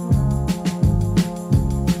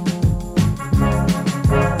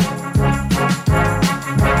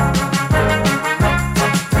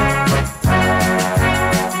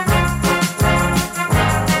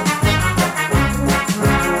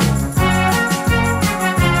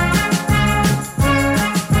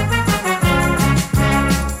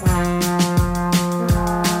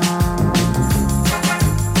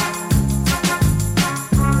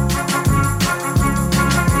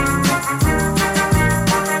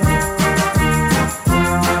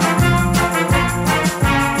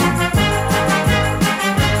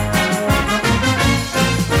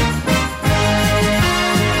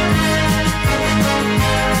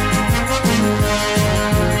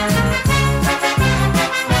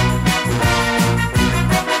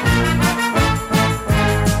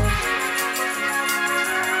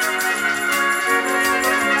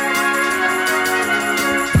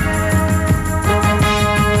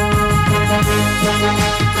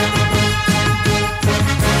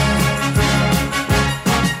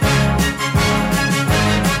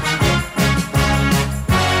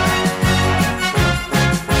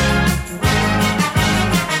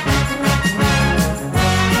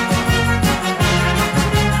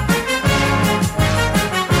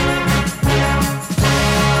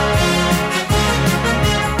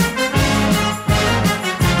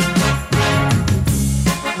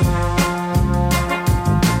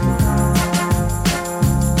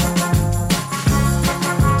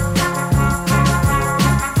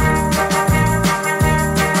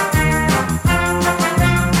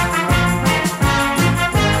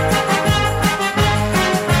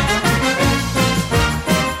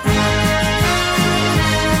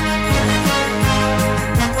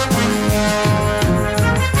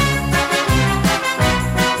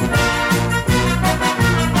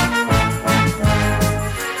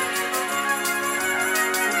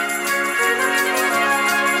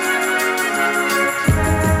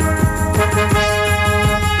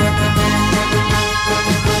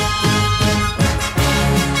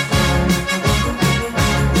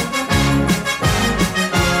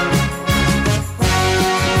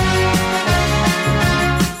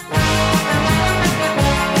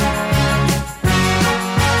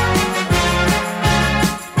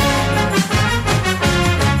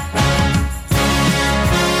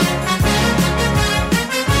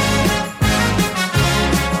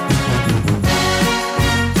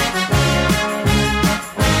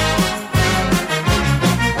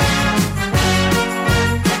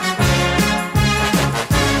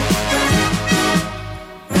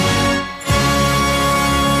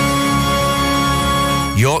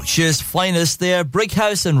 Yorkshire's finest there,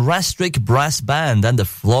 Brickhouse and Rastrick Brass Band and the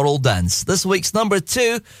Floral Dance. This week's number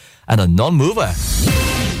 2 and a non-mover.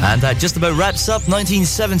 And that just about wraps up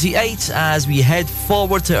 1978 as we head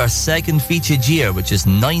forward to our second featured year, which is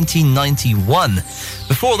 1991.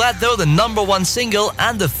 Before that, though, the number 1 single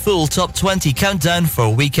and the full top 20 countdown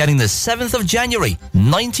for week ending the 7th of January,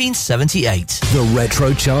 1978. The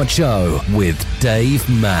Retro Chart Show with Dave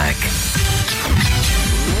Mack.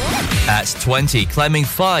 At 20, climbing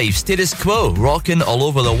 5, Status Quo, Rockin' All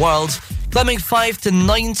Over the World. Climbing 5 to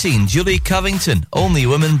 19, Julie Covington, Only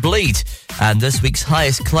Women Bleed. And this week's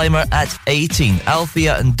highest climber at 18,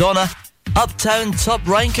 Althea and Donna, Uptown Top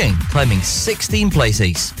Ranking, climbing 16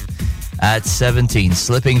 places. At 17,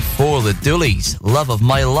 slipping 4, The Doolies, Love of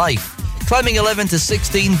My Life. Climbing 11 to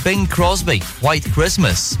 16, Bing Crosby, White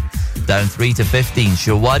Christmas. Down 3 to 15,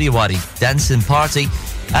 Shawari Wari, Dancing Party.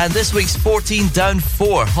 And this week's 14, down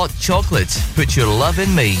 4, Hot Chocolate, Put Your Love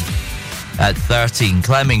in Me. At 13,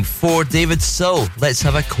 climbing 4, David Soul, Let's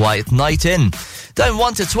Have a Quiet Night In. Down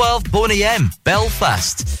 1 to 12, Boney M,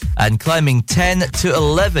 Belfast. And climbing 10 to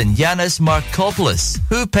 11, Yanis Markopoulos,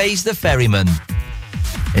 Who Pays the Ferryman.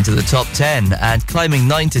 Into the top 10, and climbing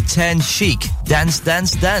 9 to 10, Chic, Dance,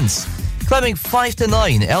 Dance, Dance. Climbing 5 to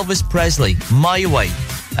 9, Elvis Presley, My Way.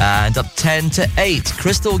 And up 10 to 8,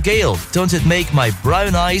 Crystal Gale, Don't It Make My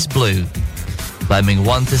Brown Eyes Blue. Climbing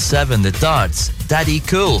 1 to 7, The Darts, Daddy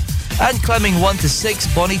Cool. And climbing 1 to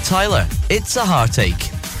 6, Bonnie Tyler, It's a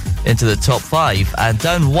Heartache. into the top 5, and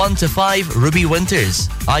down 1 to 5, Ruby Winters,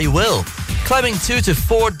 I Will. Climbing 2 to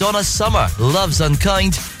 4, Donna Summer, Love's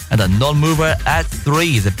Unkind, and a non-mover at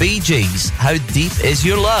 3, the Bee Gees, How Deep Is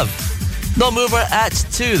Your Love. Non-mover at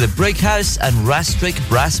 2, the Brighouse and Rastrick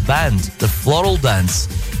Brass Band, The Floral Dance.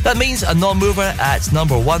 That means a non-mover at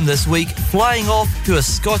number 1 this week, flying off to a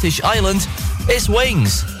Scottish island, it's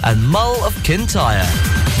Wings and Mull of Kintyre.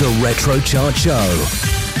 The Retro Chart Show.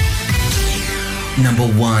 Number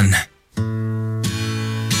 1.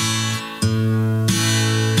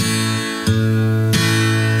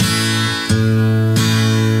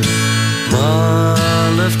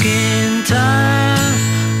 Mull of Kintyre,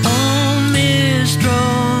 oh, mist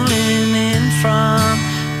rolling in from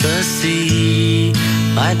the sea.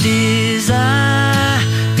 My desire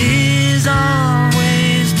is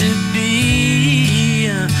always to be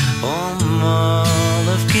on Mull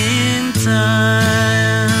of Kintyre.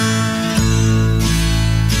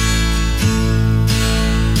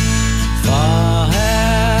 Far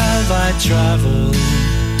have I traveled,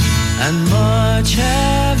 and much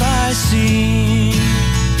have I seen.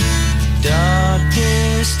 Dark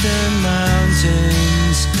distant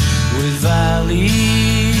mountains with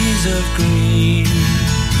valleys of green,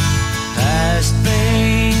 past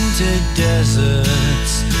painted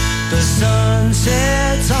deserts, the sun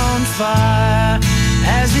sets on fire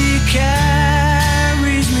as he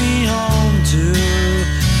carries me home to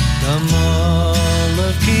the Mull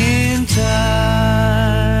of Kintyre.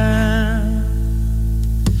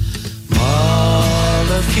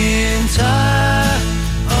 Mull of Kintyre,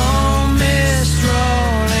 oh, mist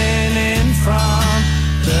rolling in from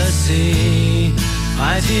the sea.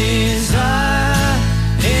 My desire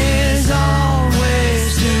is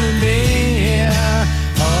always to be here,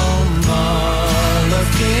 oh, Mull of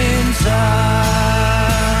Kintyre.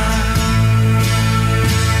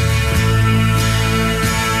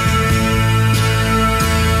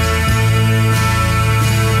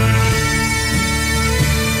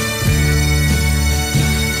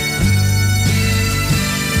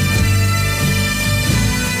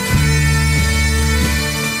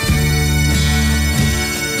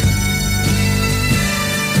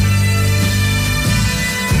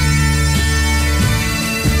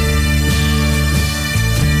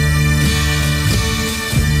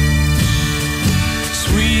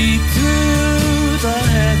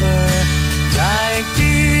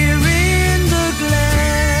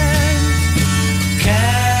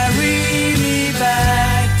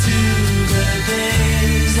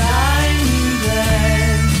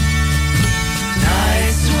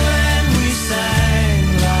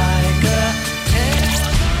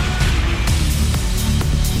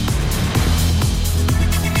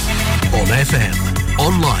 FM,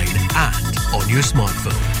 online and on your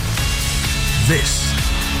smartphone. This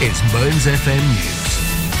is Mearns FM News.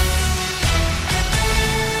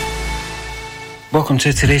 Welcome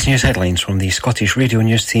to today's news headlines from the Scottish Radio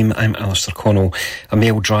News team. I'm Alistair Connell. A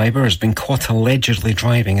male driver has been caught allegedly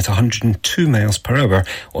driving at 102 miles per hour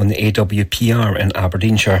on the AWPR in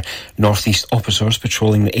Aberdeenshire. North East officers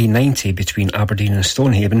patrolling the A90 between Aberdeen and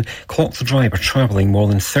Stonehaven clocked the driver travelling more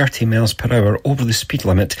than 30 miles per hour over the speed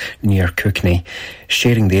limit near Cookney.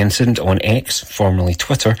 Sharing the incident on X, formerly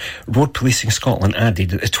Twitter, Road Policing Scotland added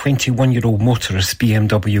that the 21-year-old motorist's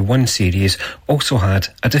BMW 1 Series also had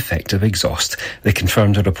a defective exhaust. They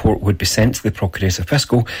confirmed a report would be sent to the Procurator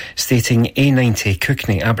Fiscal, stating A90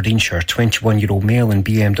 Cookney, Aberdeenshire, 21-year-old male in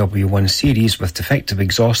BMW 1 Series with defective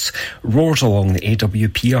exhausts roars along the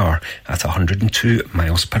AWPR at 102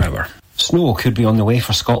 miles per hour. Snow could be on the way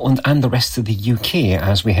for Scotland and the rest of the UK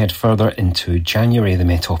as we head further into January, the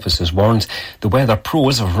Met Office has warned. The weather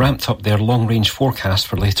pros have ramped up their long-range forecast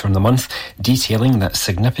for later in the month, detailing that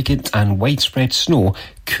significant and widespread snow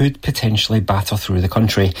could potentially batter through the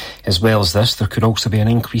country. As well as this, there could also be an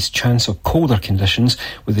increased chance of colder conditions,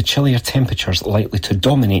 with the chillier temperatures likely to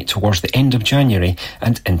dominate towards the end of January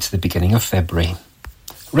and into the beginning of February.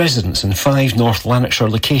 Residents in 5 North Lanarkshire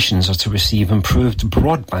locations are to receive improved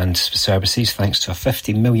broadband services thanks to a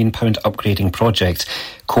 £50 million upgrading project.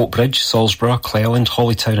 Coatbridge, Salisbury, Cleland,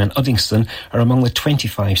 Hollytown and Uddingston are among the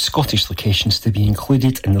 25 Scottish locations to be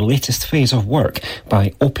included in the latest phase of work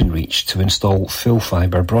by Openreach to install full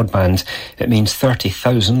fibre broadband. It means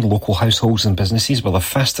 30,000 local households and businesses will have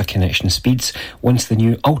faster connection speeds once the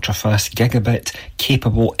new ultra-fast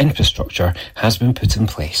gigabit-capable infrastructure has been put in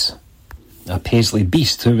place. A Paisley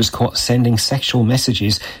beast who was caught sending sexual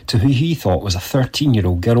messages to who he thought was a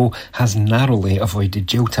 13-year-old girl has narrowly avoided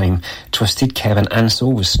jail time. Twisted Kevin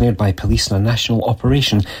Ansell was snared by police in a national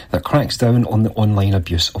operation that cracks down on the online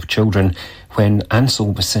abuse of children. When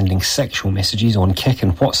Ansell was sending sexual messages on Kik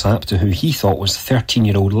and WhatsApp to who he thought was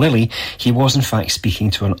 13-year-old Lily, he was in fact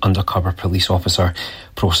speaking to an undercover police officer.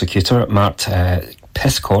 Prosecutor Mart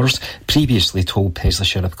Piskors previously told Paisley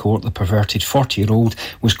Sheriff Court the perverted 40-year-old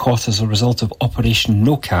was caught as a result of Operation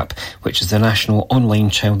No Cap, which is the national online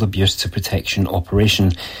child abuse to protection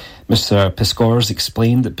operation. Mr Piskors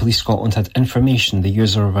explained that Police Scotland had information the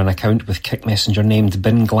user of an account with Kik Messenger named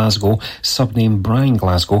Bin Glasgow, subname Brian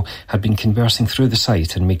Glasgow, had been conversing through the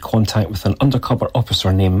site and made contact with an undercover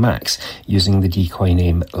officer named Max using the decoy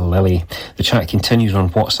name Lily. The chat continued on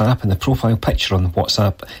WhatsApp, and the profile picture on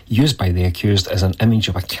WhatsApp used by the accused is an image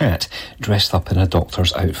of a cat dressed up in a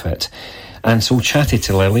doctor's outfit. Ansell chatted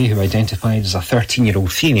to Lily, who identified as a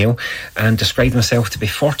 13-year-old female, and described himself to be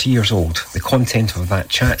 40 years old. The content of that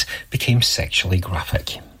chat became sexually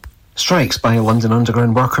graphic. Strikes by London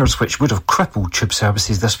Underground workers, which would have crippled tube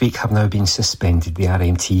services this week, have now been suspended, the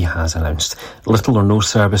RMT has announced. Little or no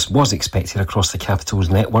service was expected across the capital's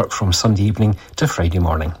network from Sunday evening to Friday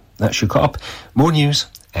morning. That's you caught up. More news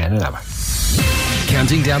in an hour.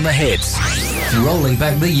 Counting down the hits, rolling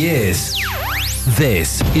back the years.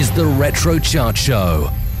 This is the Retro Chart Show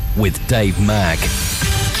with Dave Mack.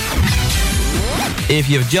 If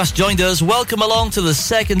you've just joined us, welcome along to the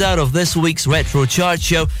second hour of this week's Retro Chart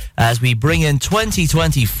Show as we bring in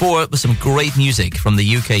 2024 with some great music from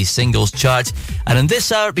the UK singles chart. And in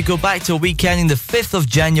this hour, we go back to a week ending the 5th of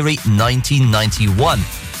January 1991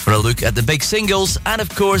 for a look at the big singles and, of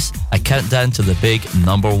course, a countdown to the big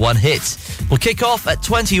number one hits. We'll kick off at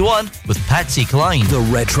 21 with Patsy Cline. The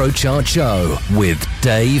Retro Chart Show with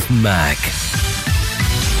Dave Mack.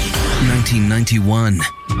 1991.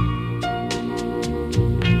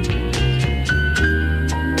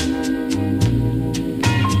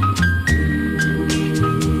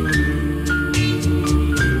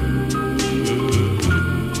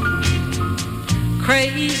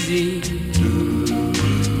 Crazy,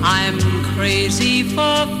 I'm crazy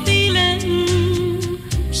for feeling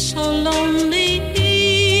so lonely.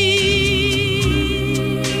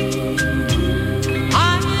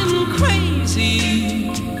 I'm crazy,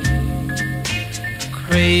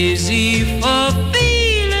 crazy for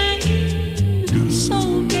feeling so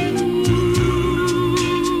blue.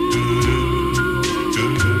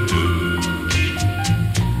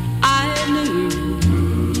 I knew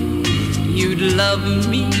you'd love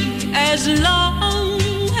me as long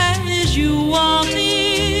as you wanted,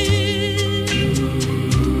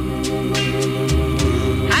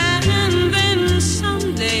 and then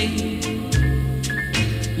someday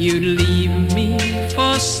you'd leave me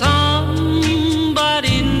for somebody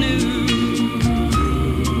new.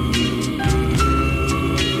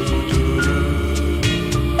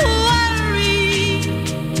 Worry,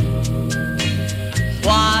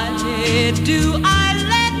 why do I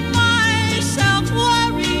let myself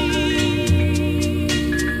worry?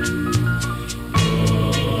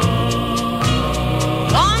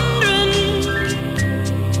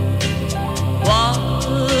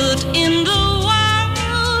 What in the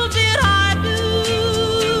world did I do?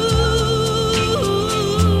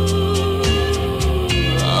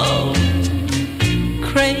 Oh,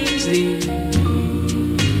 crazy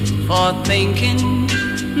for thinking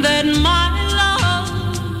that my love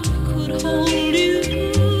could hold you.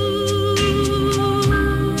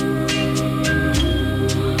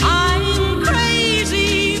 I'm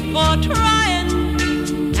crazy for trying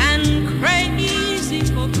and crazy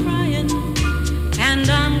for crying, and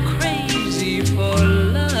I'm crazy for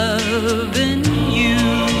loving you.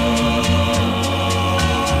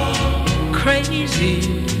 Crazy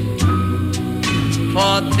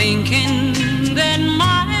for thinking that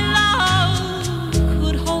my love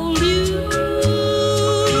could hold you.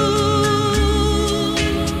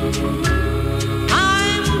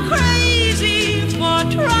 I'm crazy for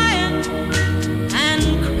trying and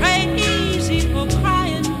crazy for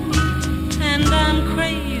crying, and I'm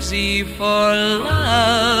crazy for loving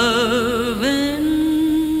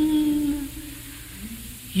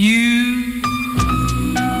you.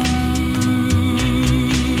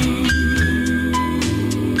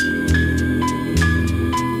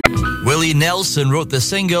 Willie Nelson wrote the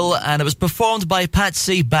single, and it was performed by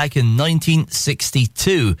Patsy back in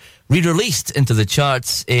 1962, re-released into the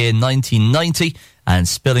charts in 1990 and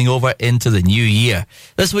spilling over into the new year.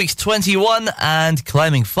 This week's 21 and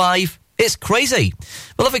climbing 5. It's Crazy.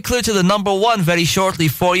 We'll have a clue to the number one very shortly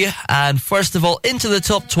for you. And first of all, into the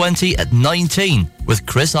top 20 at 19 with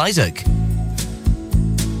Chris Isaak.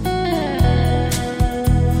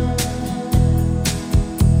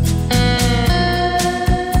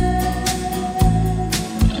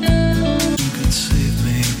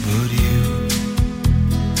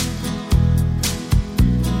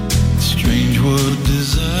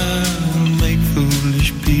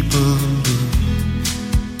 people do.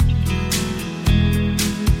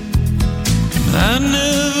 I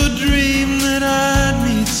never dreamed that I'd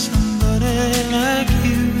meet somebody like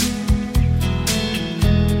you,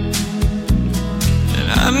 and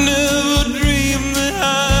I never dreamed that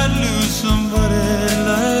I'd lose somebody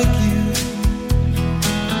like you.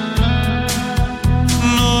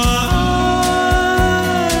 No, I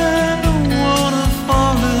don't wanna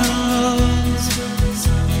fall in love.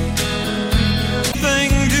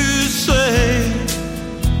 Thing to say,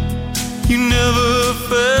 you never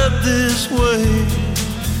felt this way,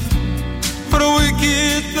 but a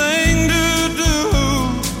wicked thing to do,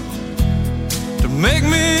 to make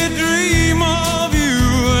me dream of you.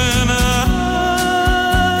 And I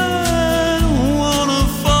don't wanna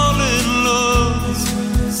fall in love.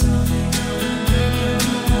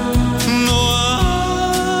 No, I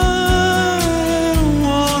don't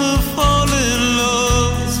wanna fall in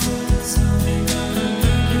love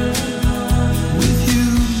with you.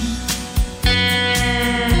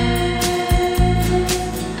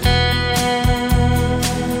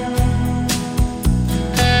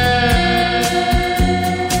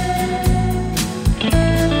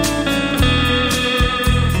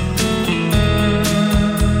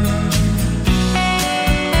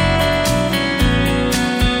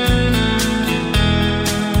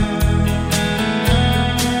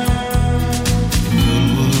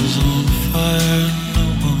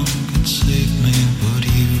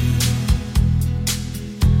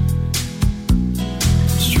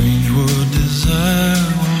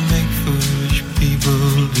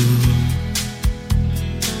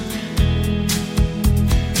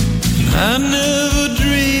 I never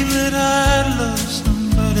dreamed that I'd love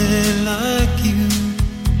somebody like you,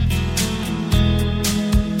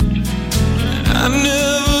 and I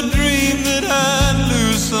never dreamed that I'd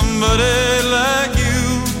lose somebody like you.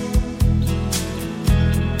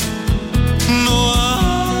 No, I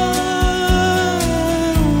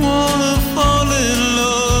don't wanna fall in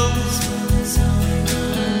love.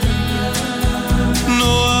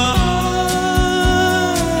 No, I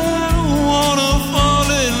don't wanna fall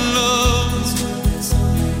in love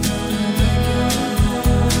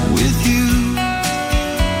with you.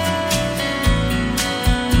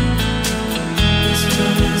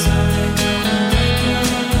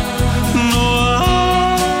 No,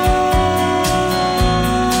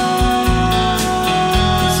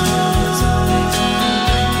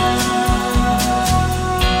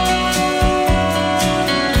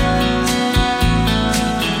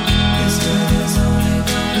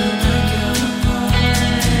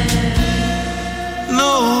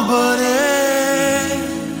 nobody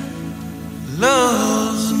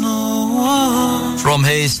loves no one. From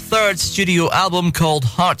his third studio album called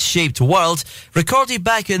Heart-Shaped World, recorded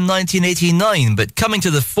back in 1989, but coming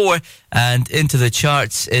to the fore and into the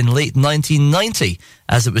charts in late 1990,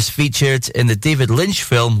 as it was featured in the David Lynch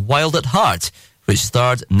film Wild at Heart, which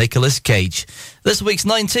starred Nicolas Cage. This week's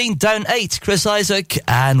 19, down 8, Chris Isaak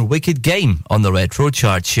and Wicked Game on the Retro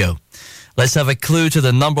Chart Show. Let's have a clue to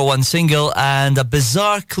the number one single, and a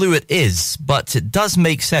bizarre clue it is, but it does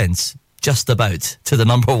make sense, just about, to the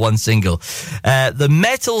number one single. The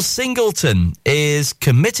Metal Singleton is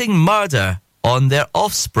committing murder on their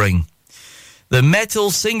offspring. The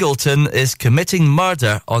Metal Singleton is committing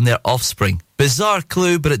murder on their offspring. Bizarre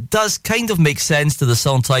clue, but it does kind of make sense to the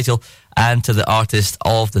song title and to the artist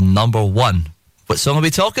of the number one. What song are we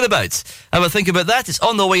talking about? Have a think about that. It's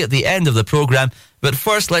on the way at the end of the programme. But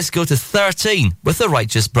first, let's go to 13 with the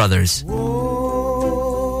Righteous Brothers.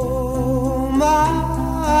 Oh, my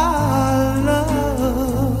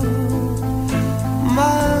love,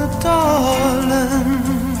 my darling,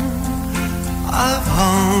 I've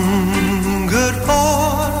hungered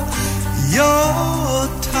for your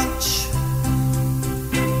touch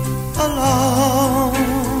a long,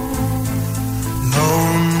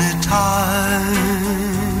 lonely time.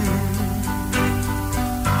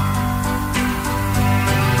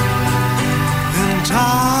 And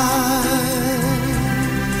time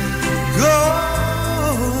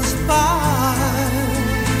goes by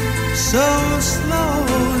so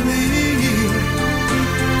slowly,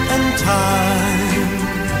 and time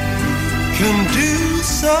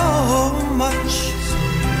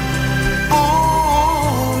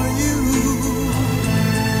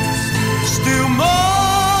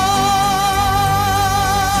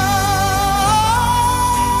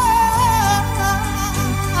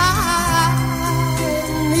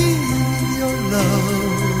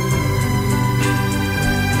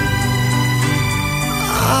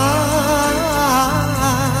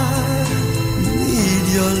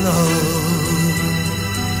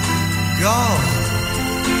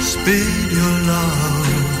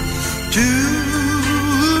to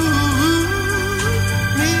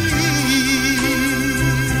me.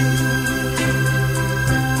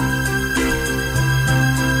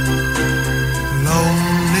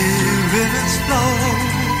 Lonely rivers flow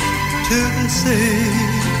to the sea,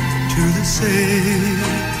 to the sea,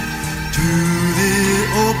 to the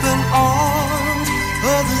open arms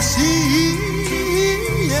of the sea.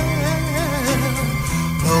 Yeah.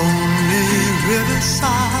 Lonely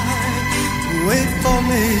riverside, wait for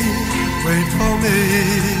me, wait for me.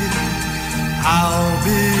 I'll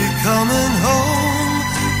be coming home,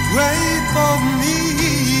 wait for me.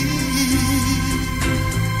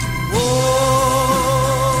 Oh,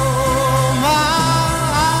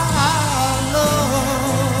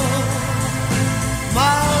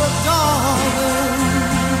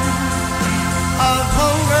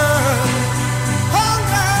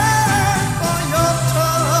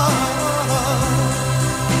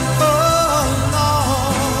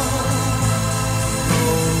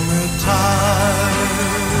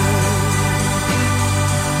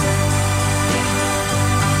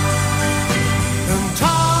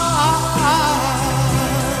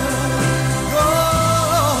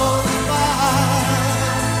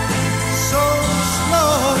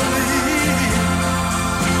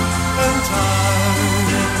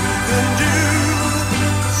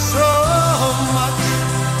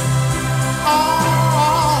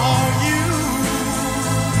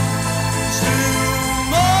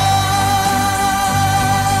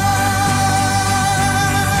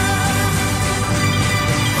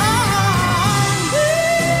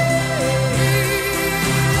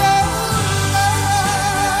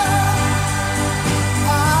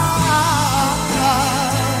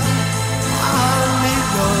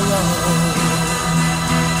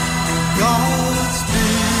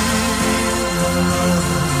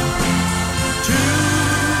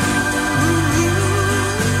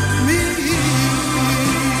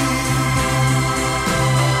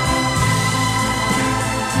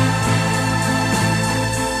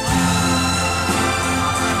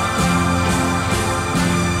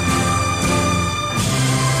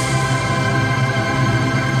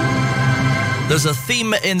 There's a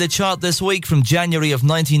theme in the chart this week from January of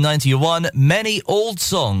 1991. Many old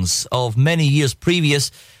songs of many years previous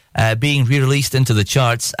being re-released into the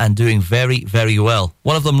charts and doing very, very well.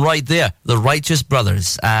 One of them right there, The Righteous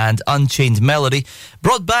Brothers and Unchained Melody,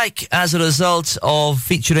 brought back as a result of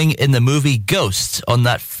featuring in the movie Ghost on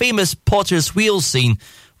that famous Potter's Wheel scene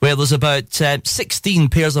where there's about 16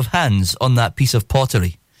 pairs of hands on that piece of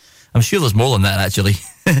pottery. I'm sure there's more than that, actually.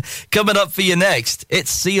 Coming up for you next, it's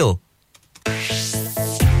Seal.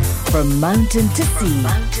 From mountain to sea,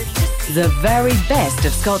 the very best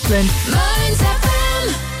of Scotland. Mearns FM.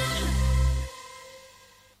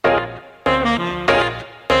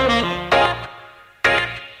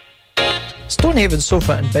 Stonehaven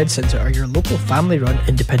Sofa and Bed Centre are your local family-run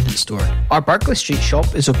independent store. Our Barclay Street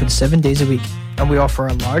shop is open 7 days a week, and we offer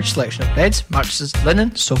a large selection of beds, mattresses,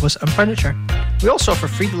 linen, sofas and furniture. We also offer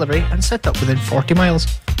free delivery and set up within 40 miles.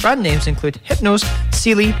 Brand names include Hypnose,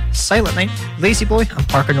 Sealy, Silent Night, Lazy Boy and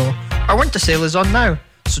Parker Knoll. Our winter sale is on now,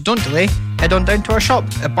 so don't delay. Head on down to our shop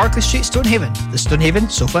at Barclay Street, Stonehaven, the Stonehaven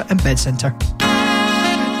Sofa and Bed Centre.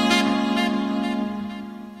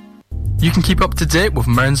 You can keep up to date with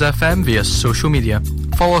Mearns FM via social media.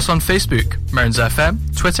 Follow us on Facebook, Mearns FM,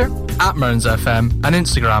 Twitter, @Mearns FM, and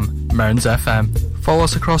Instagram, Mearns FM. Follow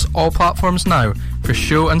us across all platforms now for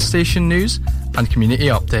show and station news and community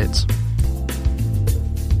updates.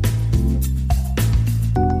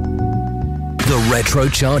 The Retro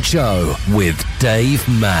Chart Show with Dave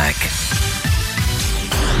Mack.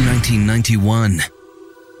 1991.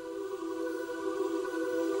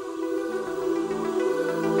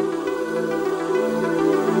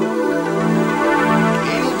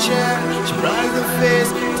 She bright the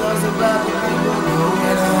face, talks about the people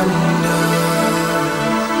going under.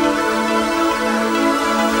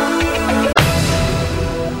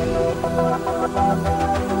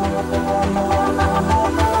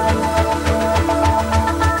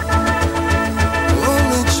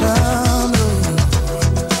 Only child,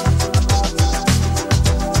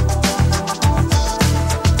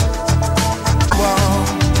 well,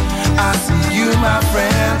 I see you, my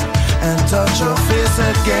friend, and touch your face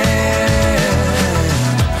again.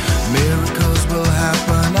 Miracles will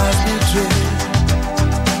happen as we dream.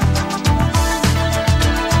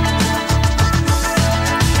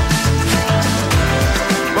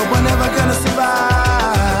 But we're never gonna survive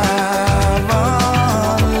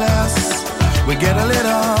unless we get a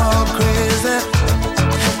little crazy.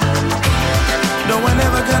 No, we're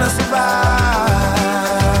never gonna survive.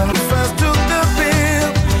 First took the pill,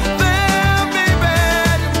 then baby,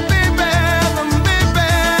 baby.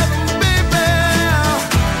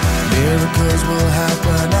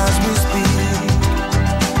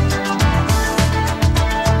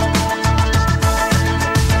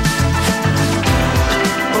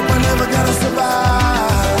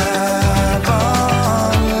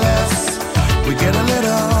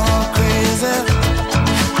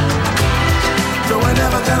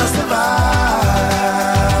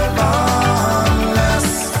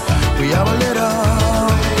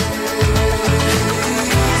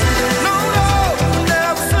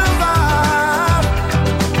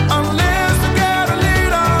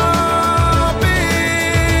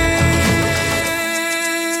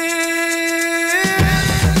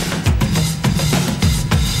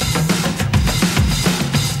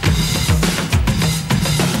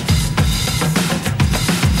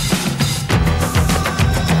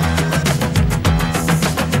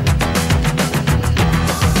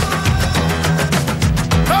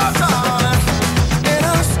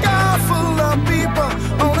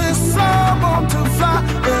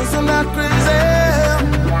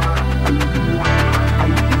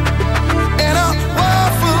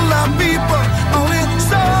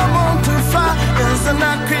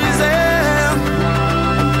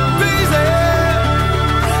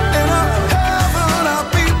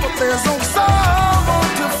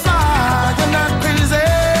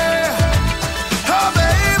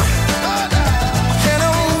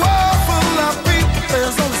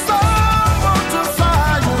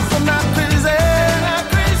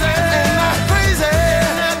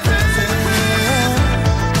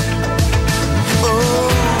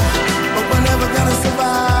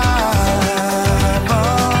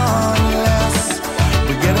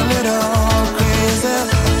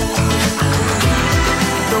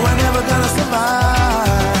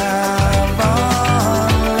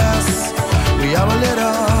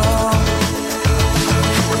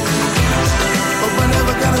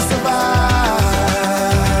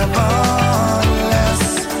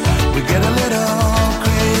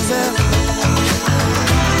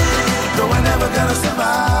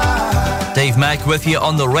 Mac with you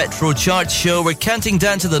on the Retro Chart Show. We're counting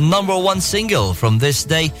down to the number one single from this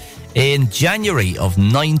day in January of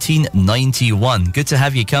 1991. Good to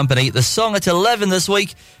have you company. The song at 11 this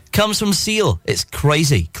week comes from Seal. It's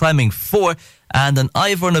Crazy, climbing 4, and an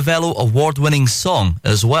Ivor Novello award-winning song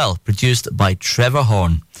as well, produced by Trevor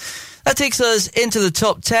Horn. That takes us into the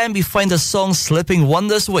top 10. We find a song slipping 1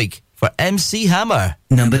 this week for MC Hammer.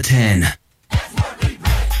 Number 10.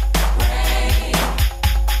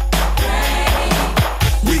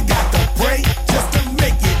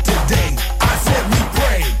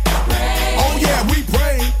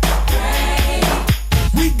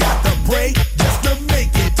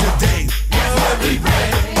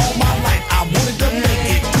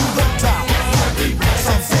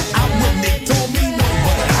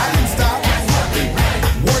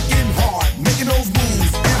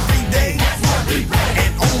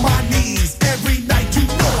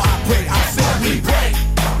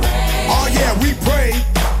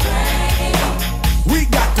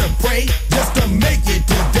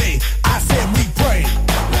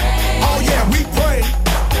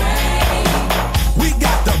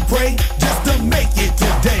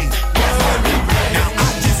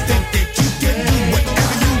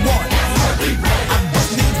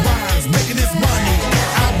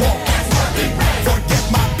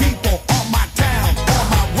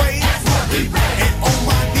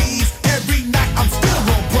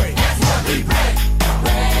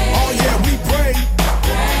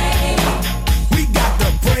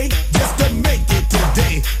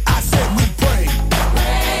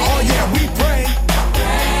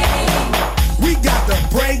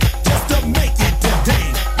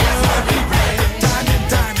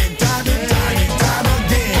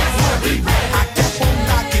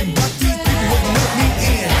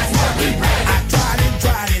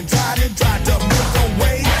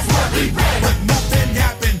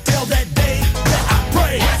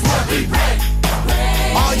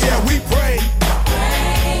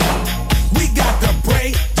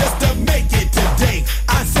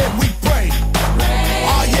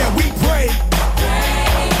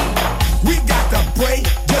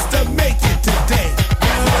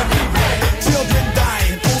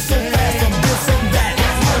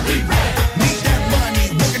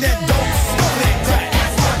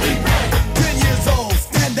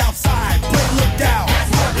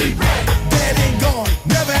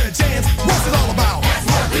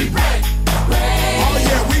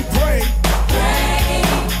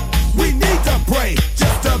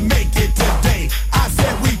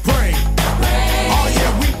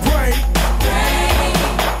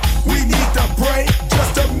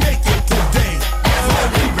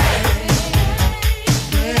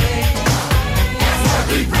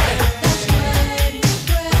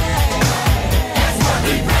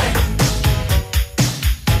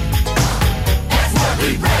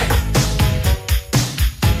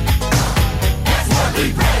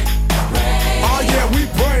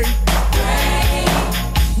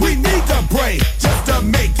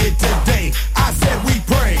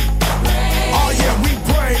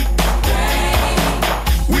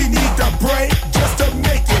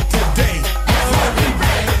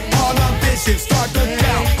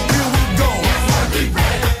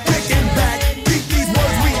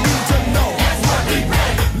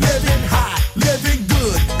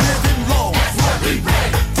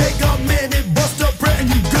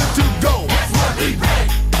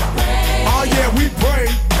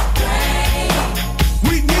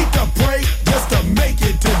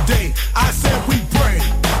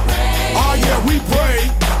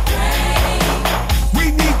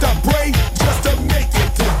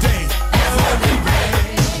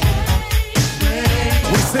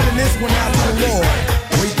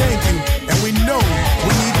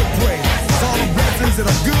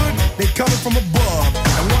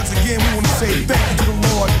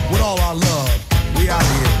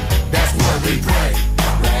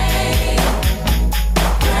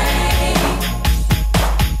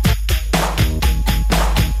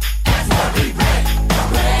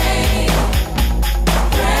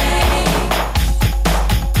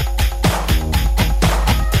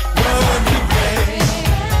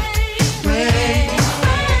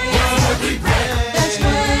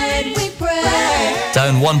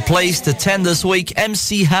 Place to 10 this week,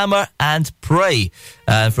 MC Hammer and Pray,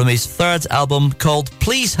 from his third album called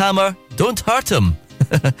Please Hammer, Don't Hurt Him.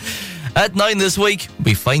 At 9 this week,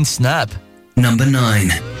 we find Snap. Number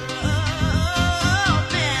 9.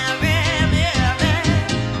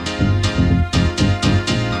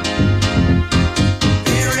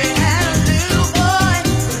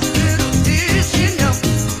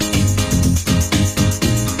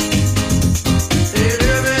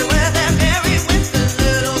 Everywhere that Mary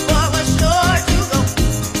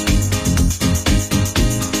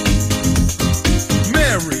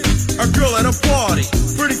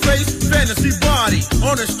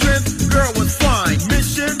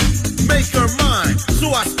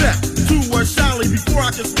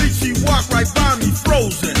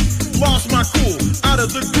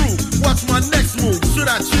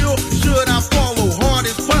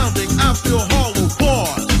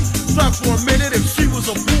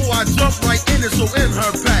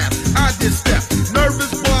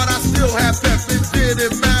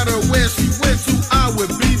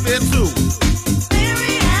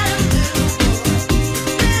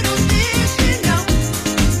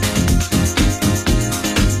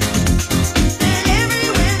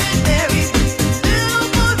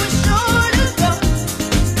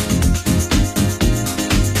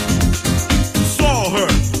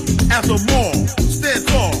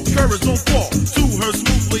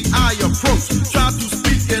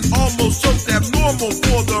normal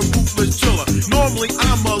for the ruthless chiller. Normally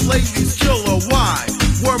I'm a ladies killer. Why?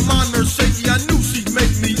 Were my nerves shaky? I knew she'd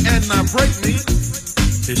make me and not break me.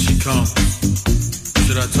 Here she comes.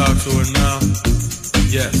 Should I talk to her now?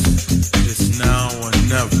 Yes, it's now or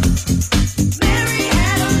never. Mary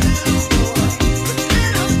had a little boy, but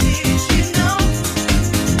little did she know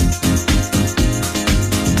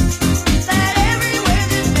that everywhere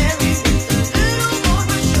that Mary went, the little boy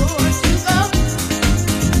was sure to go.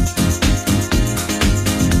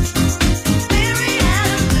 Mary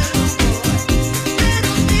had a little boy, but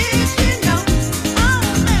little did she know, oh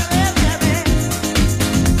Mary, Mary,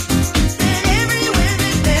 that everywhere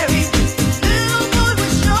that Mary went, the little boy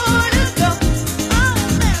was sure to go. Oh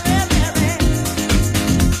Mary, Mary.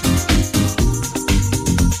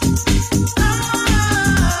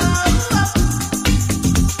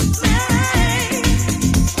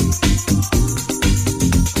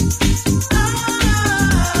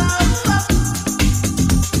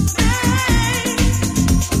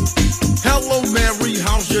 Hello, Mary,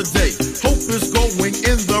 how's your day? Hope it's going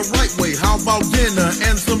in the right way. How about dinner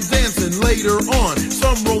and some dancing later on?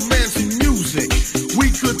 Some romantic music. We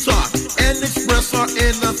could talk and express our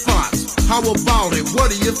inner thoughts. How about it?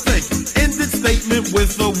 What do you think? End the statement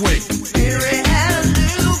with a wink. Mary had a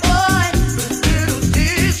little boy, but little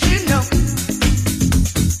did she know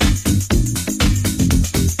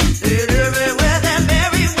that everywhere that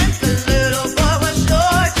Mary went, the little boy was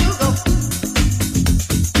sure to go.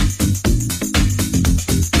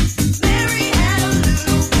 Mary had a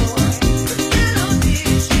little boy, but little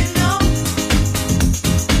did she know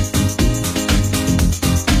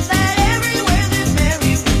that everywhere that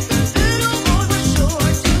Mary went, the little boy was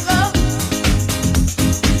sure to go.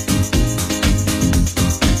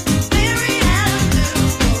 Mary had a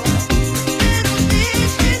little boy, little did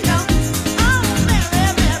she know, oh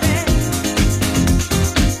Mary, Mary,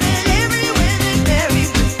 that everywhere that Mary went,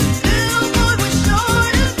 the little boy was sure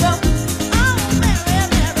to go. Oh Mary,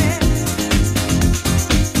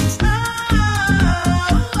 Mary.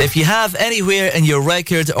 If you have anywhere in your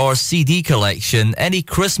record or CD collection any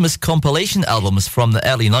Christmas compilation albums from the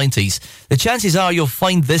early 90s, the chances are you'll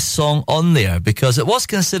find this song on there because it was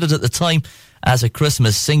considered at the time as a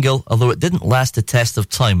Christmas single, although it didn't last the test of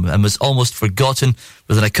time and was almost forgotten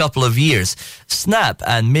within a couple of years. Snap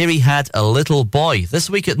and Mary Had a Little Boy. This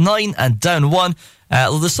week at 9 and down 1.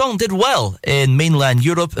 The song did well in mainland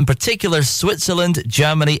Europe, in particular Switzerland,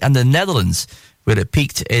 Germany and the Netherlands, where it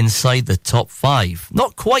peaked inside the top 5.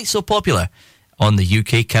 Not quite so popular on the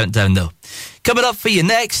UK countdown though. Coming up for you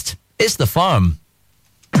next, it's The Farm.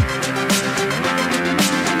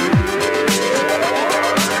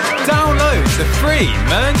 Download the free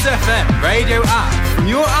Mearns FM radio app from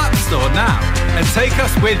your app store now and take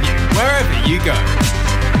us with you wherever you go.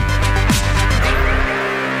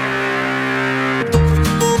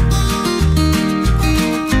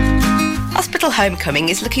 Hospital Homecoming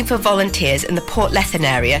is looking for volunteers in the Portlethen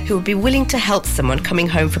area who will be willing to help someone coming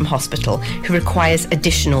home from hospital who requires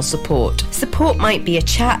additional support. Support might be a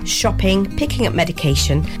chat, shopping, picking up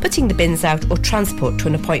medication, putting the bins out or transport to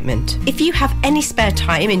an appointment. If you have any spare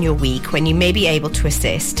time in your week when you may be able to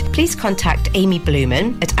assist, please contact Amy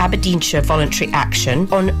Blumen at Aberdeenshire Voluntary Action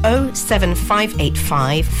on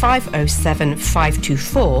 07585 507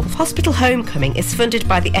 524. Hospital Homecoming is funded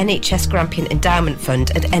by the NHS Grampian Endowment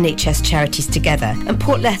Fund and NHS Charities Together, and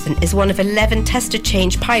Portlethen is one of 11 test to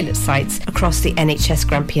change pilot sites across the NHS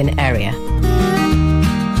Grampian area.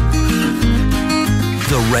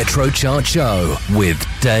 The Retro Chart Show with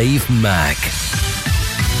Dave Mack.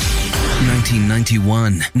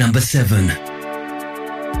 1991, number 7.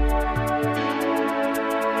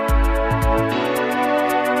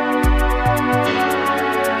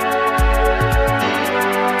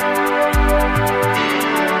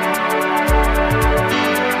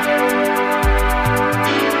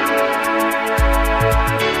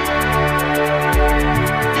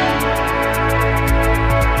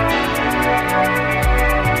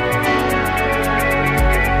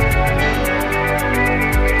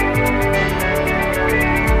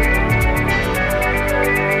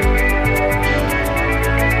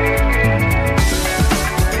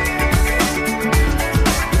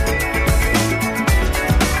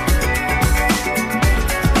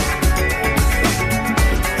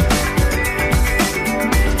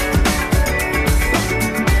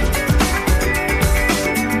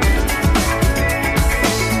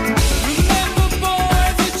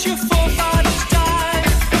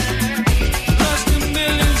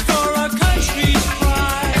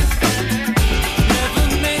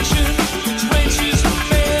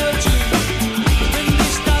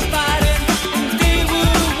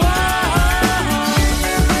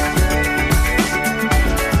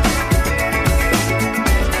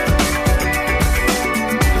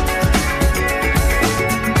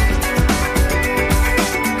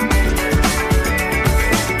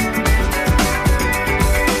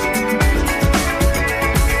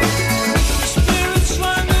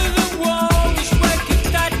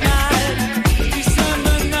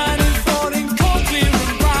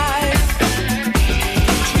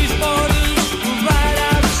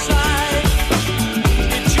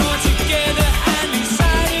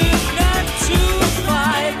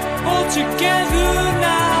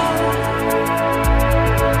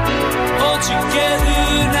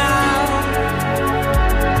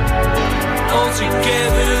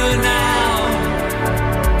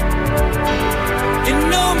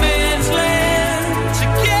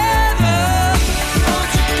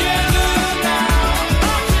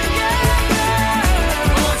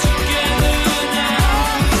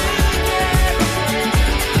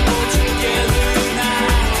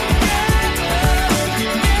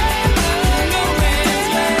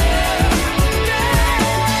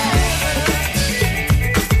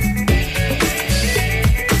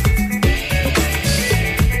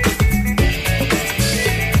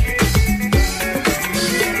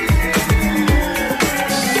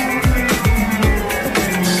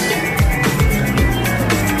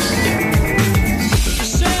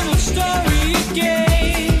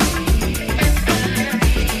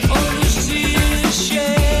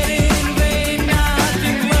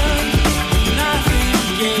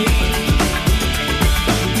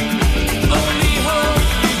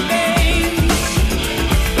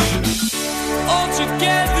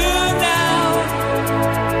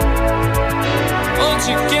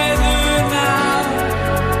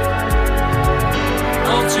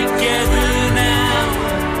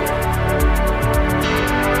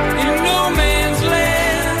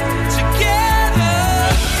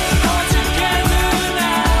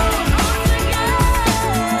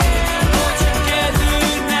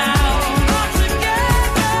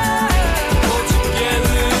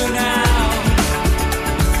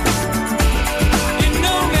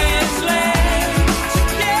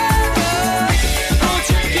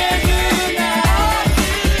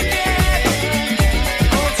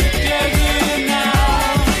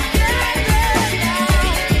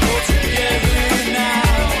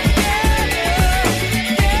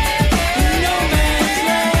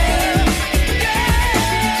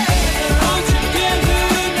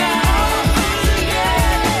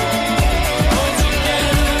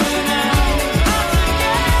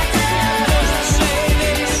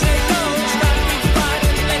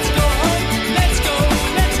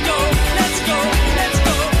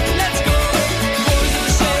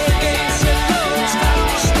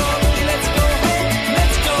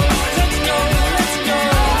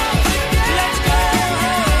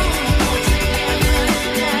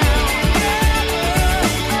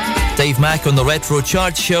 Dave Mack on the Retro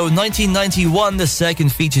Chart Show. 1991, the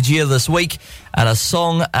second featured year this week, and a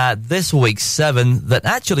song at this week's 7 that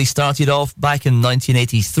actually started off back in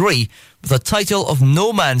 1983 with the title of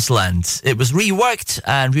No Man's Land. It was reworked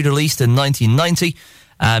and re-released in 1990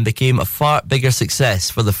 and became a far bigger success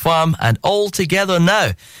for The Farm and All Together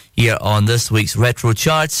Now here on this week's Retro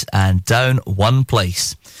Charts, and down one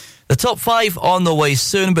place. The top 5 on the way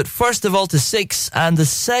soon, but first of all to 6 and the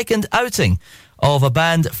second outing of a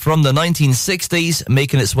band from the 1960s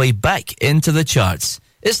making its way back into the charts.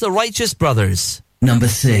 It's the Righteous Brothers. Number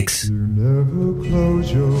 6. You never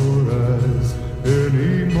close your eyes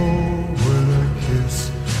anymore when I kiss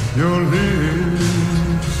your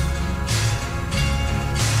lips.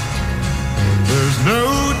 And there's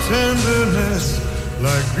no tenderness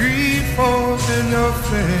like grief in your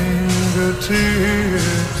fingertips.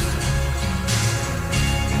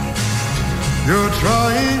 You're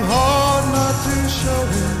trying hard not to show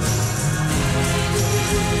it,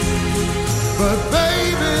 but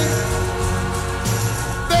baby,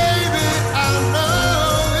 I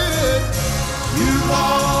know it. You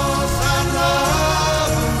lost that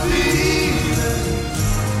love and feeling.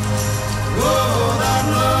 Oh, that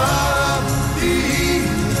love and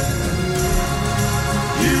feeling.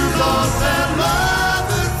 You lost that love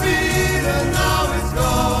and feeling. Now it's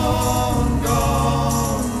gone,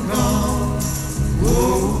 gone, gone.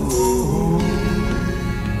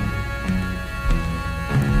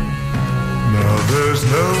 Now there's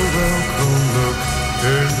no welcome look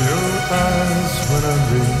in your eyes when I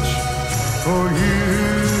reach for you.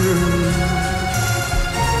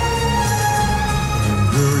 And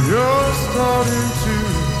girl, you're starting to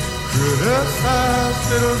criticize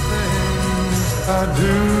little things I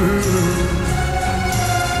do.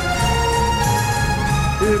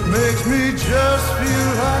 It makes me just feel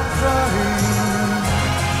like crying.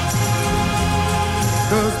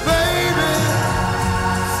 'Cause baby,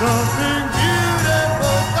 something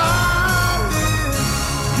beautiful about it.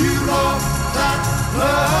 You lost that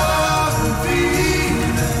love and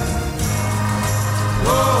feeling.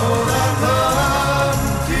 Oh, that love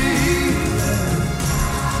and feeling.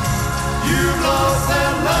 You lost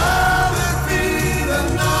that love and feeling.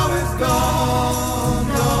 Now it's gone,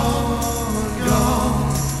 gone, gone.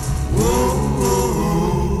 Whoa, whoa,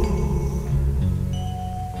 whoa.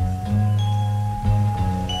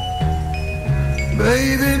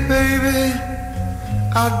 Baby, baby,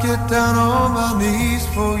 I'd get down on my knees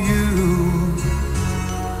for you.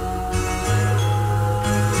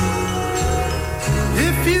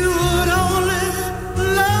 If you would only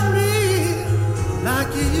love me like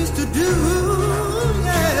you used to do,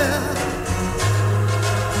 yeah.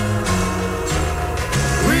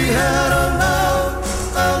 We had a love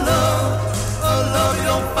you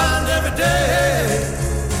don't find every day.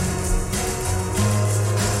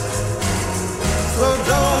 So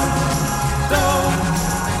don't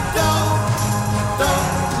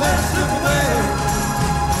let it slip away.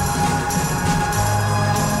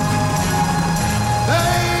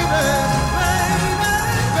 Baby,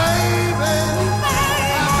 I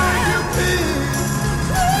beg you please.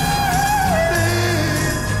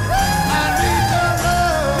 I need your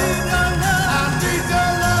love. I need your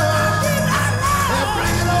love. Yeah,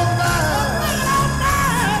 bring it on back.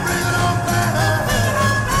 Bring it on back.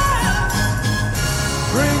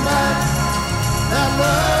 Bring back that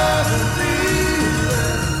love and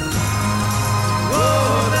feeling.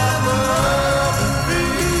 Oh, that love and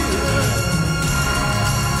feeling.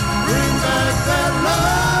 Bring back that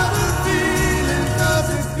love and feeling. 'Cause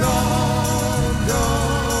it's gone,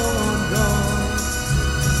 gone, gone.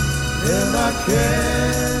 And I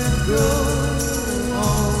can't go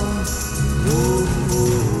on. Oh,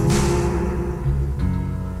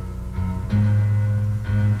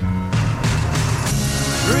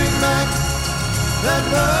 bring back that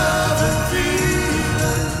love and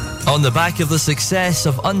feeling. On the back of the success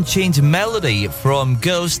of Unchained Melody from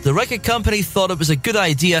Ghost, the record company thought it was a good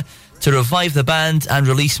idea to revive the band and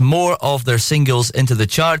release more of their singles into the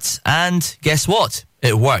charts, and guess what?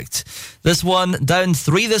 It worked. This one down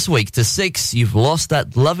 3 this week to 6, You've Lost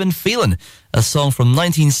That Lovin' Feelin', a song from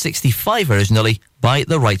 1965 originally by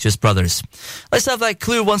the Righteous Brothers. Let's have that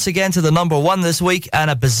clue once again to the number 1 this week, and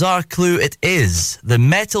a bizarre clue it is. The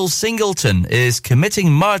Metal Singleton is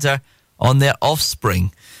committing murder on their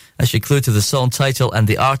offspring. That's your clue to the song title and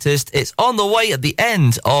the artist. It's on the way at the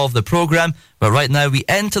end of the programme, but right now we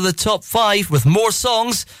enter the top 5 with more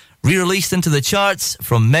songs re-released into the charts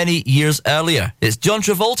from many years earlier. It's John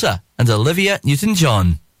Travolta and Olivia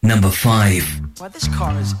Newton-John. Number 5. Well, this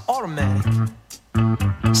car is automatic,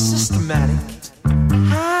 systematic,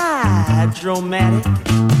 hydromatic.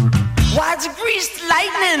 Why it's greased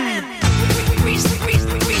lightning? Grease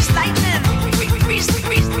lightning. Grease lightning.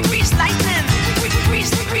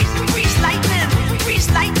 Grease lightning. Grease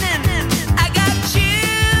lightning. I got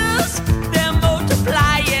chills, they're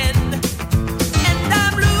multiplying, and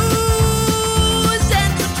I'm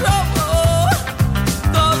losing control.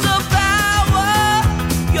 Cause the power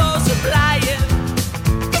you're supplying,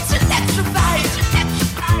 it's electrifying.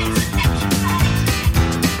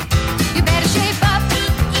 You better shape up,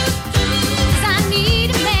 'cause I need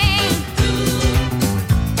a man.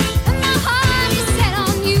 And my heart is set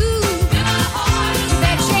on you. You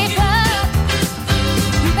better shape up,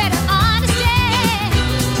 you better understand.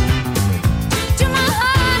 To my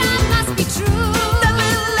heart I must be true.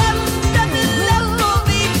 Nothing left for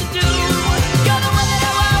me to do. You're the one that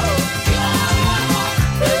I want.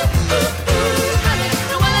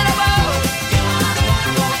 The one that I want.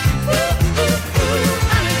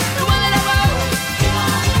 The one that I want.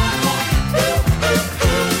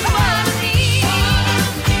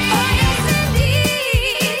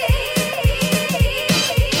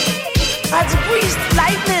 That's greased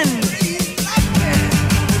lightning.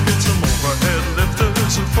 Get some overhead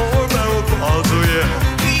lifters and 4-barrel quads, oh yeah.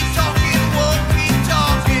 Keep talking, won't keep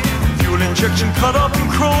talking. Fuel injection cut up in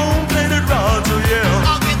chrome-plated rods, oh yeah.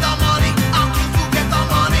 I'll get the money, I'll get the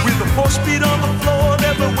money. With the 4-speed on the floor,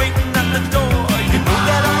 never waiting at the door. You know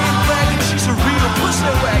that I ain't bragging, she's a real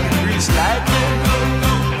pussy wagon. Grease lightning.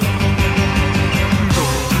 Go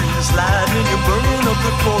grease lightning, you're burning up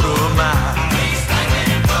the quarter mile.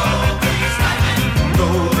 Go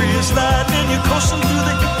grease lightning, you're coursing through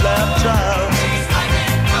the hip-lap trials.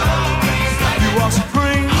 You are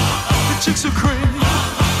supreme, the chicks are cream.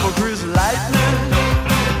 For grease lightning,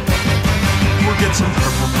 we'll get some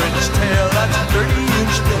purple French tail, that's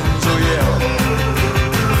 30-inch things, oh yeah.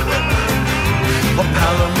 A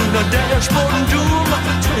Palomino dashboard and dual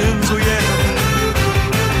muffler twins, oh yeah.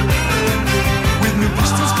 With new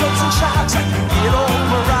pistols, clubs and shocks, I can get all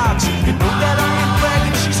my rocks. You know that I ain't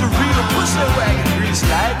bragging, she's a real pussy wagon. Grease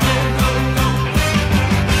lightning.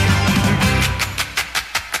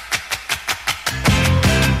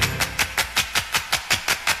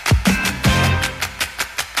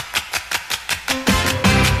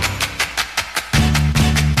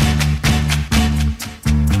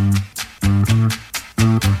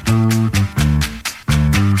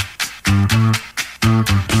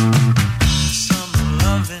 Summer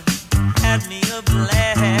loving had me a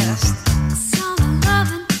blast. Summer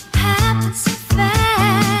loving happens so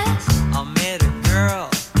fast. I met a girl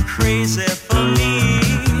crazy for me.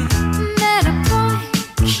 Met a boy,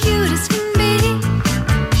 cute as can be.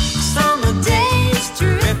 Summer days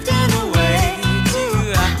drifting away to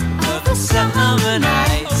other summer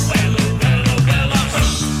nights.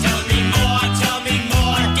 Tell me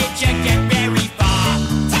more, did you get very far?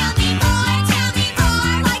 Tell me more,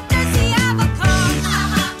 like does he ever come?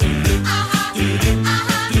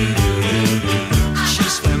 She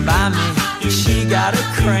swam by me, she got a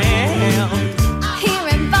cramp. He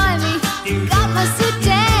ran by me, got my so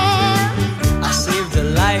damn. I saved her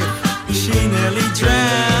life, she nearly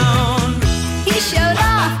drowned. He showed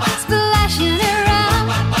off, splashing around.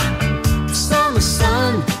 Summer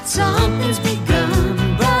sun, something's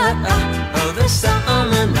begun, but other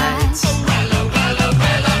summer nights.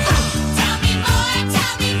 Tell me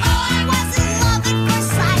more, was it love at first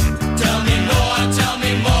sight? Tell me more,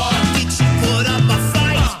 did she put up a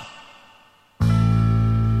fight?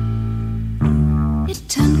 It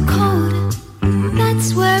turned cold, that's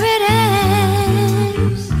where it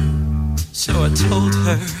ends. So I told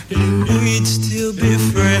her we'd still be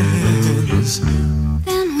friends.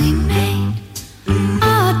 Then we made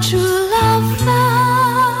our true love vow.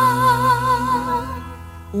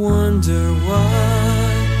 Wonder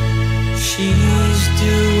what she's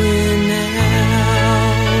doing now.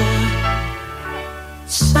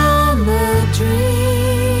 Summer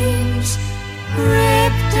dreams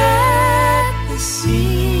ripped at the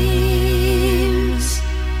seams,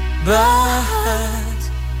 but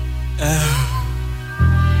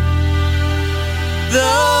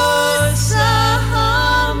the summer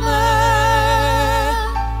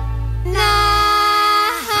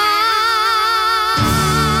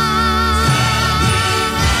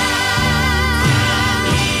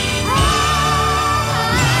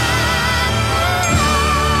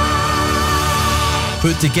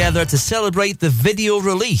put together to celebrate the video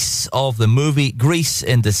release of the movie Grease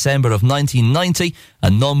in December of 1990. A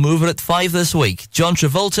non-mover at 5 this week. John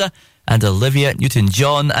Travolta and Olivia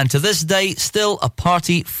Newton-John, and to this day, still a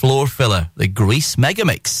party floor filler, the Grease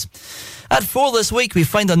Megamix. At 4 this week, we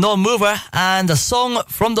find a non-mover and a song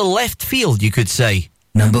from the left field, you could say.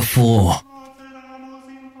 Number 4.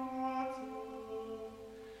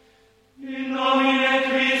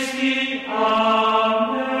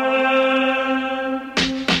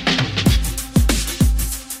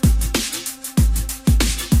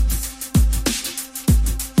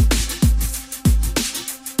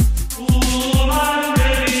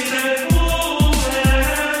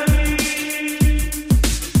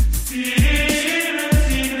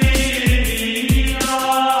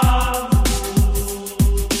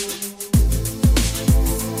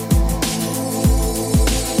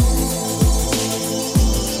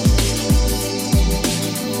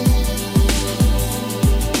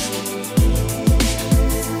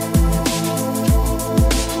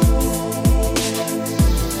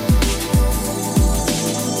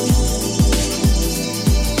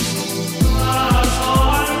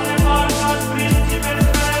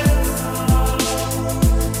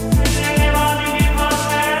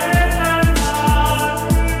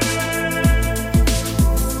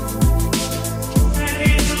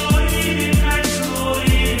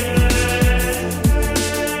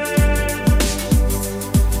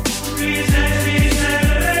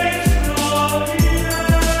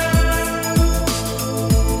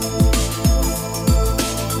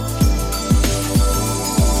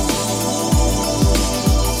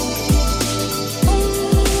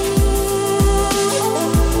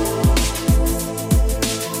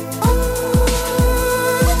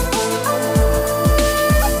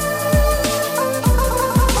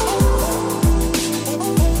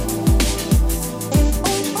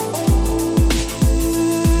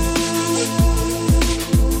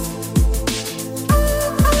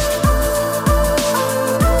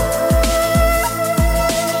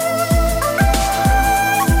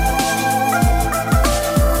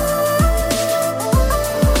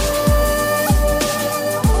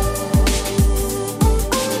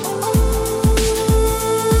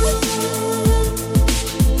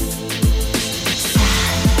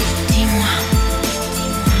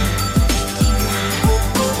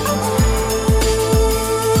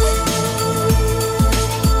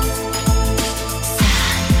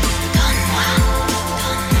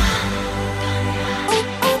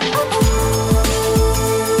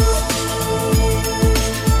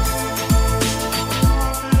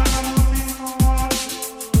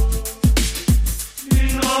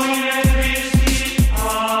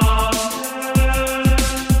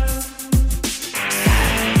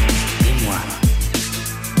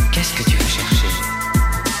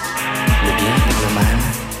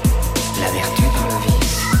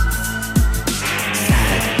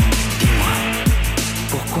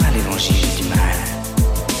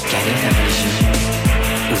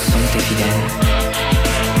 guerre.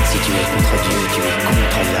 Si tu es contre Dieu, tu es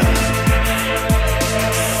contre l'homme.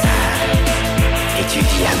 Sale. Es-tu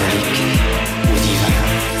diabolique ou divin?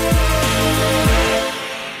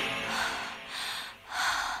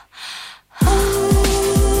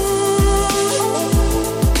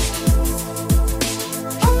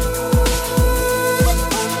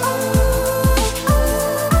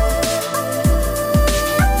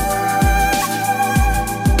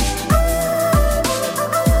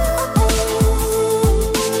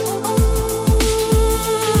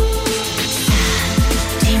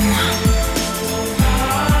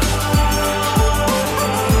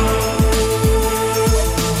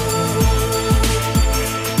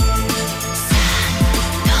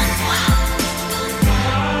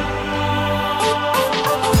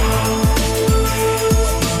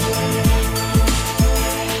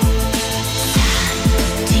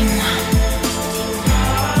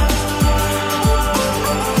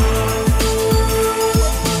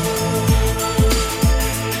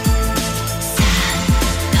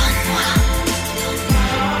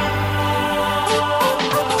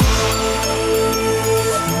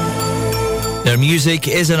 Their music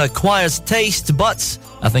is an acquired taste, but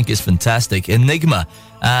I think it's fantastic. Enigma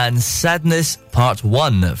and Sadness Part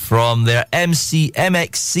 1 from their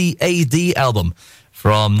MXCAD album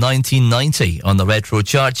from 1990 on the Retro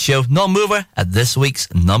Chart Show. Non-mover at this week's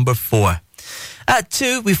number 4. At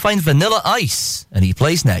 2, we find Vanilla Ice, and he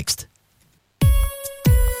plays next.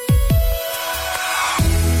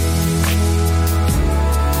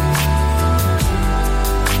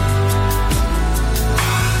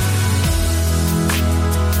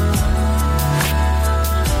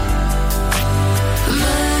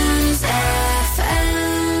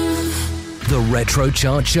 The Retro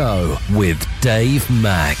Chart Show with Dave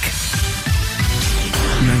Mack.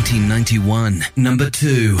 1991, number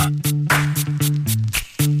 2.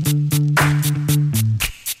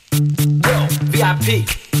 Yo, VIP.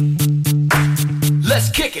 Let's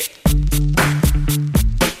kick it.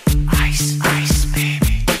 Ice, ice,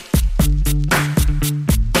 baby.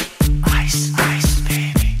 Ice, ice,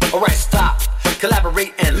 baby. Alright, stop.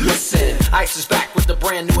 Collaborate and listen. Ice is back with a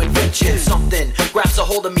brand new invention. Something grabs a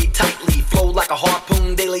hold of me tightly. Flow like a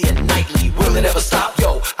harpoon daily and nightly. Will it ever stop?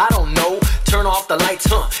 Yo, I don't know. Turn off the lights,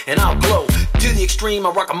 and I'll glow. To the extreme,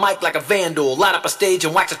 I rock a mic like a vandal. Light up a stage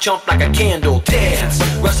and wax a chump like a candle. Dance,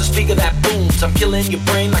 rush the speaker that booms. I'm killing your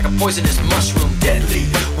brain like a poisonous mushroom. Deadly,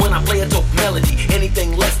 when I play a dope melody.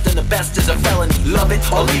 Anything less than the best is a felony. Love it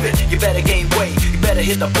or leave it, you better gain weight. You better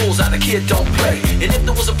hit the bullseye, the kid don't play. And if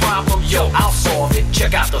there was a problem, yo, I'll solve it.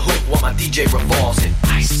 Check out the hook while my DJ revolves it.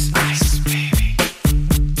 Ice, ice, baby.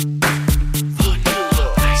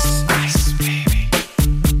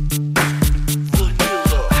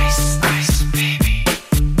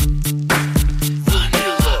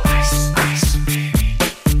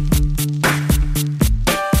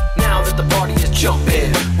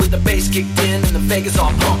 Kicked in and the Vegas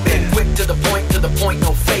all pumping. Quick to the point,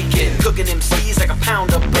 no faking. Cooking MCs like a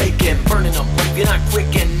pound of bacon. Burning them, if you're not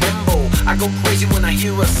quick and nimble. I go crazy when I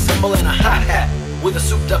hear a cymbal and a hi-hat with a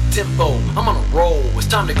souped up tempo. I'm on a roll, it's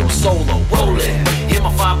time to go solo. Rollin', hit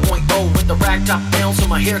my 5.0 with the rag top down so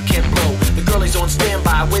my hair can blow. The girlies on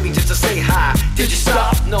standby, waiting just to say hi. Did you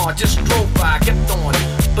stop? No, I just drove by, kept on.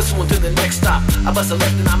 Pursuing to the next stop. I bust a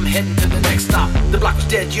left and I'm heading to the next stop. The block was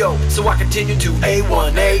dead, yo, so I continued to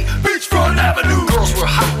A1A Beachfront Avenue. Girls were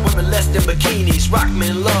hot, women less than bikinis.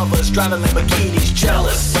 Rockmen lovers, driving Lamborghinis.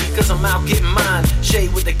 Jealous, cause I'm out getting mine.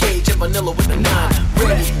 Shade with the gauge and vanilla with the 9.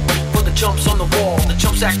 Ready for the jumps on the wall. The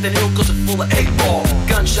chumps acting ill cause it's full of 8-ball.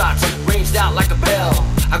 Gunshots ranged out like a bell.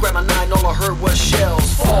 I grabbed my 9, all I heard was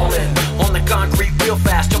shells falling on the concrete real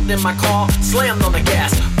fast. Jumped in my car, slammed on the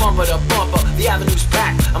gas. Bumper to bumper, the avenue's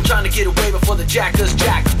packed. I'm trying to get away before the jackers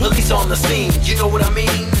jack. Police on the scene, you know what I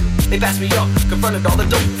mean? They passed me up, confronted all the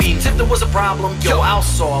dope fiends. If there was a problem, yo, I'll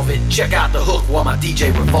solve it. Check out the hook while my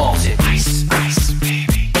DJ revolves it. Ice, ice,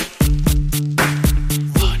 baby.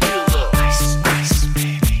 Vanilla. Ice, ice,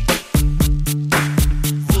 baby.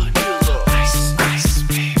 Vanilla. Ice, ice,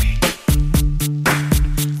 baby.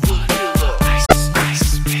 Vanilla. Ice,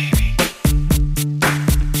 ice, baby.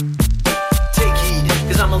 Take heed,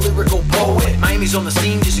 cause I'm a lyrical poet. Miami's on the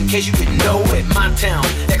scene just in case you didn't know it. My town,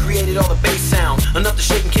 that created all the bass sound. Enough to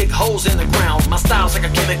shake and kick holes in the ground. My style's like a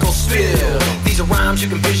chemical spill. These are rhymes you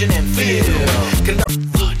can vision and feel. Vanilla.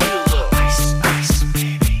 Ice, ice,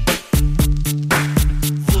 baby.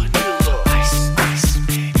 Vanilla. Ice, ice,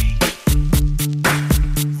 baby.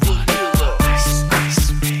 Vanilla. Ice,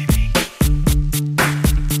 ice, baby.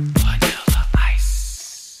 Vanilla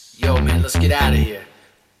ice. Yo, man, let's get out of here.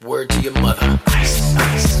 Word to your mother. Ice,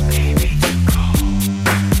 ice, baby.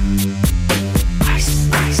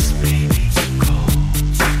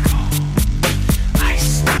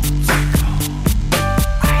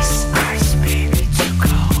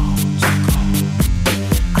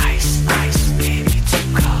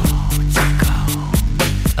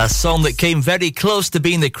 song that came very close to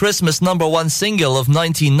being the Christmas #1 single of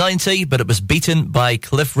 1990, but it was beaten by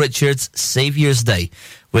Cliff Richard's Saviour's Day,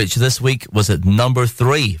 which this week was at number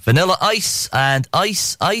 3. Vanilla Ice and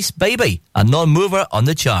Ice Ice Baby, a non-mover on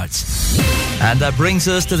the charts. And that brings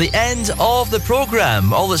us to the end of the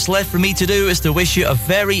programme. All that's left for me to do is to wish you a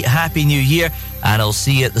very happy new year, and I'll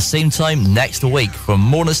see you at the same time next week for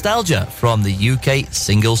more nostalgia from the UK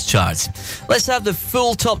singles charts. Let's have the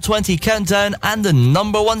full top 20 countdown and the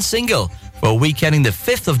 #1 single for week ending the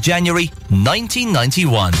 5th of January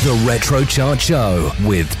 1991. The Retro Chart Show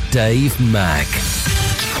with Dave Mack.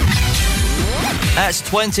 That's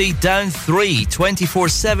 20 down 3,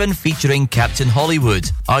 24/7 featuring Captain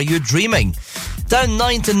Hollywood. Are You Dreaming? Down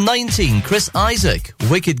 9 to 19, Chris Isaac,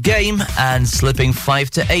 Wicked Game, and slipping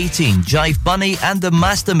 5 to 18, Jive Bunny and the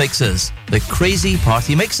Master Mixers, the Crazy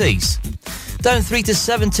Party Mixies. Down 3 to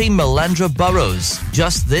 17, Melandra Burrows,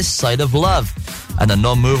 Just This Side of Love. And a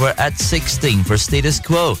non-mover at 16 for Status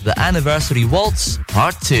Quo, The Anniversary Waltz,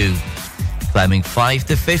 Part 2. Climbing 5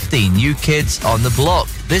 to 15, New Kids on the Block,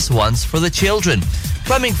 This One's for the Children.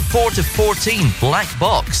 Climbing 4 to 14, Black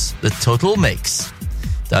Box, The Total Mix.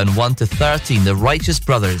 Down 1 to 13, The Righteous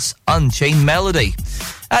Brothers, Unchained Melody.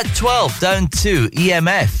 At 12, down 2,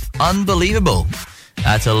 EMF, Unbelievable.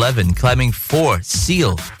 At 11, climbing 4,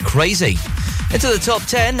 Seal, Crazy. Into the top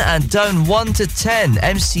 10 and down 1 to 10,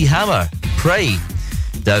 MC Hammer, Pray.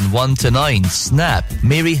 Down 1 to 9, Snap,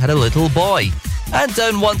 Mary Had a Little Boy. And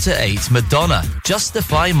down 1 to 8, Madonna,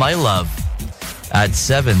 Justify My Love. At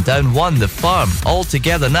 7, down 1, The Farm, All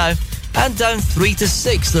Together Now. And down 3 to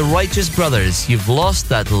 6, The Righteous Brothers, You've Lost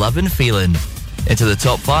That Lovin' Feelin'. Into the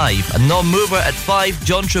top 5, a non-mover at 5,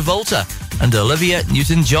 John Travolta and Olivia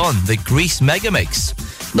Newton-John, The Grease Megamix.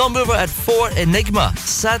 Non-mover at 4, Enigma,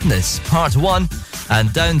 Sadness, Part 1.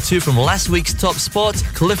 And down 2 from last week's top spot,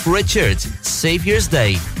 Cliff Richard, Saviour's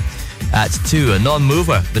Day. At 2, a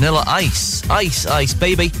non-mover, Vanilla Ice, Ice Ice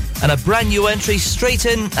Baby. And a brand new entry straight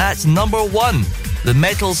in at number 1. The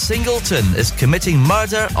Metal Singleton is committing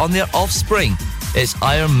murder on their offspring. It's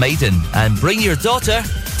Iron Maiden and Bring Your Daughter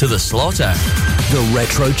to the Slaughter. The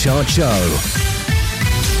Retro Chart Show.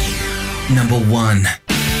 #1.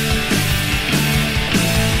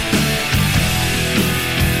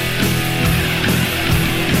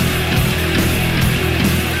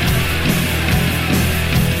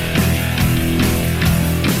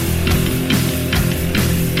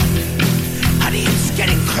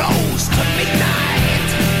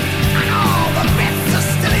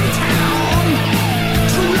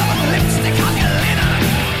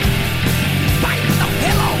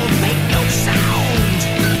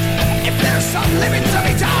 Living to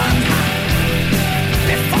be done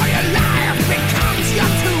before your life becomes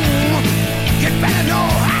your tomb. You'd better know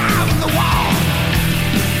I'm the one.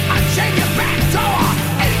 I'll chain your back door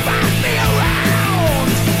and find me around.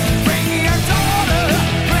 Bring your daughter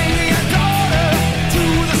to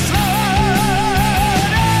the slaughter.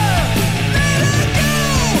 Let her go,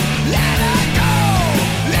 let her go,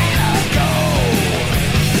 let her go.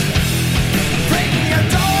 Bring your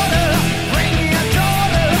daughter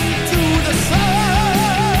to the slaughter.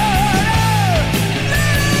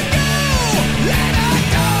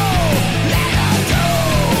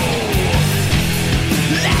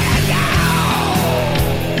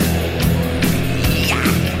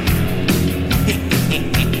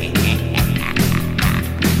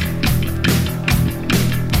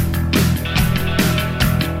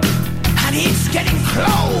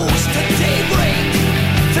 Close to daybreak,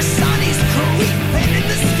 the sun is creeping in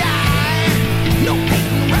the sky. No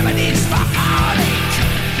patent remedies for heartache,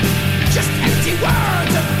 just empty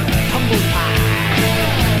words of humble pie.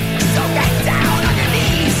 So get down on your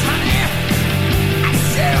knees, honey,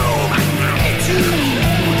 assume an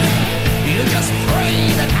attitude. You just pray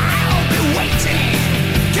that I'll be waiting,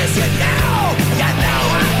 'cause you know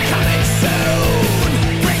I'm coming soon.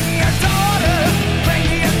 Bring your daughter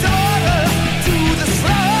to the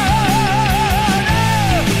slaughter.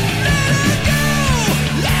 Let her go,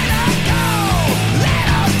 let her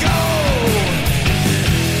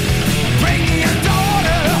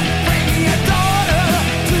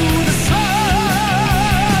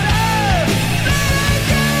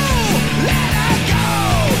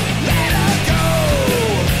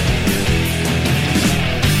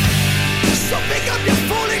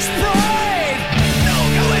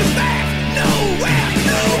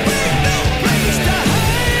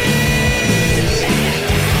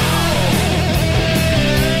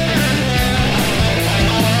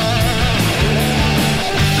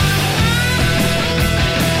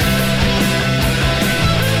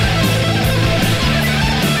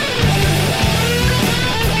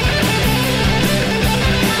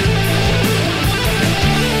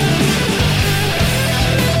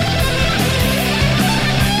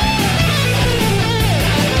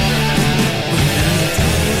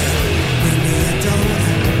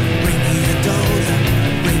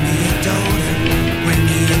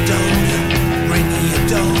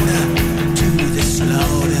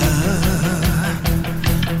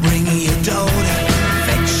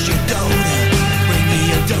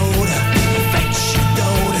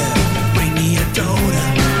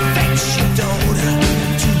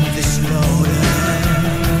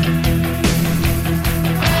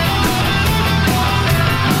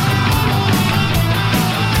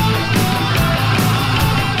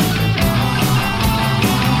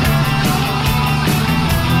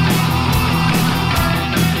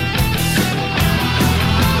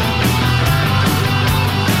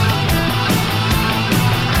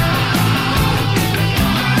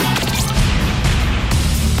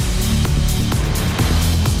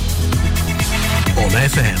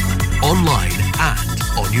FM, online and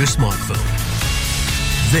on your smartphone.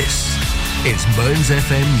 This is Mearns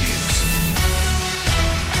FM News.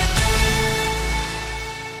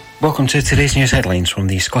 Welcome to today's news headlines from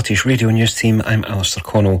the Scottish Radio News team. I'm Alistair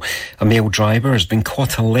Connell. A male driver has been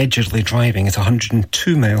caught allegedly driving at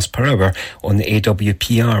 102 miles per hour on the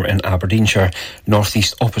AWPR in Aberdeenshire. North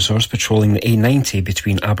East officers patrolling the A90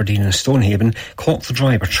 between Aberdeen and Stonehaven clocked the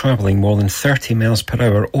driver travelling more than 30 miles per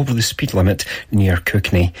hour over the speed limit near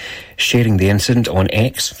Cookney. Sharing the incident on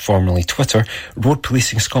X, formerly Twitter, Road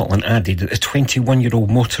Policing Scotland added that the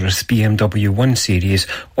 21-year-old motorist's BMW 1 Series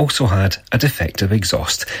also had a defective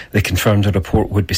exhaust. They confirmed a report would be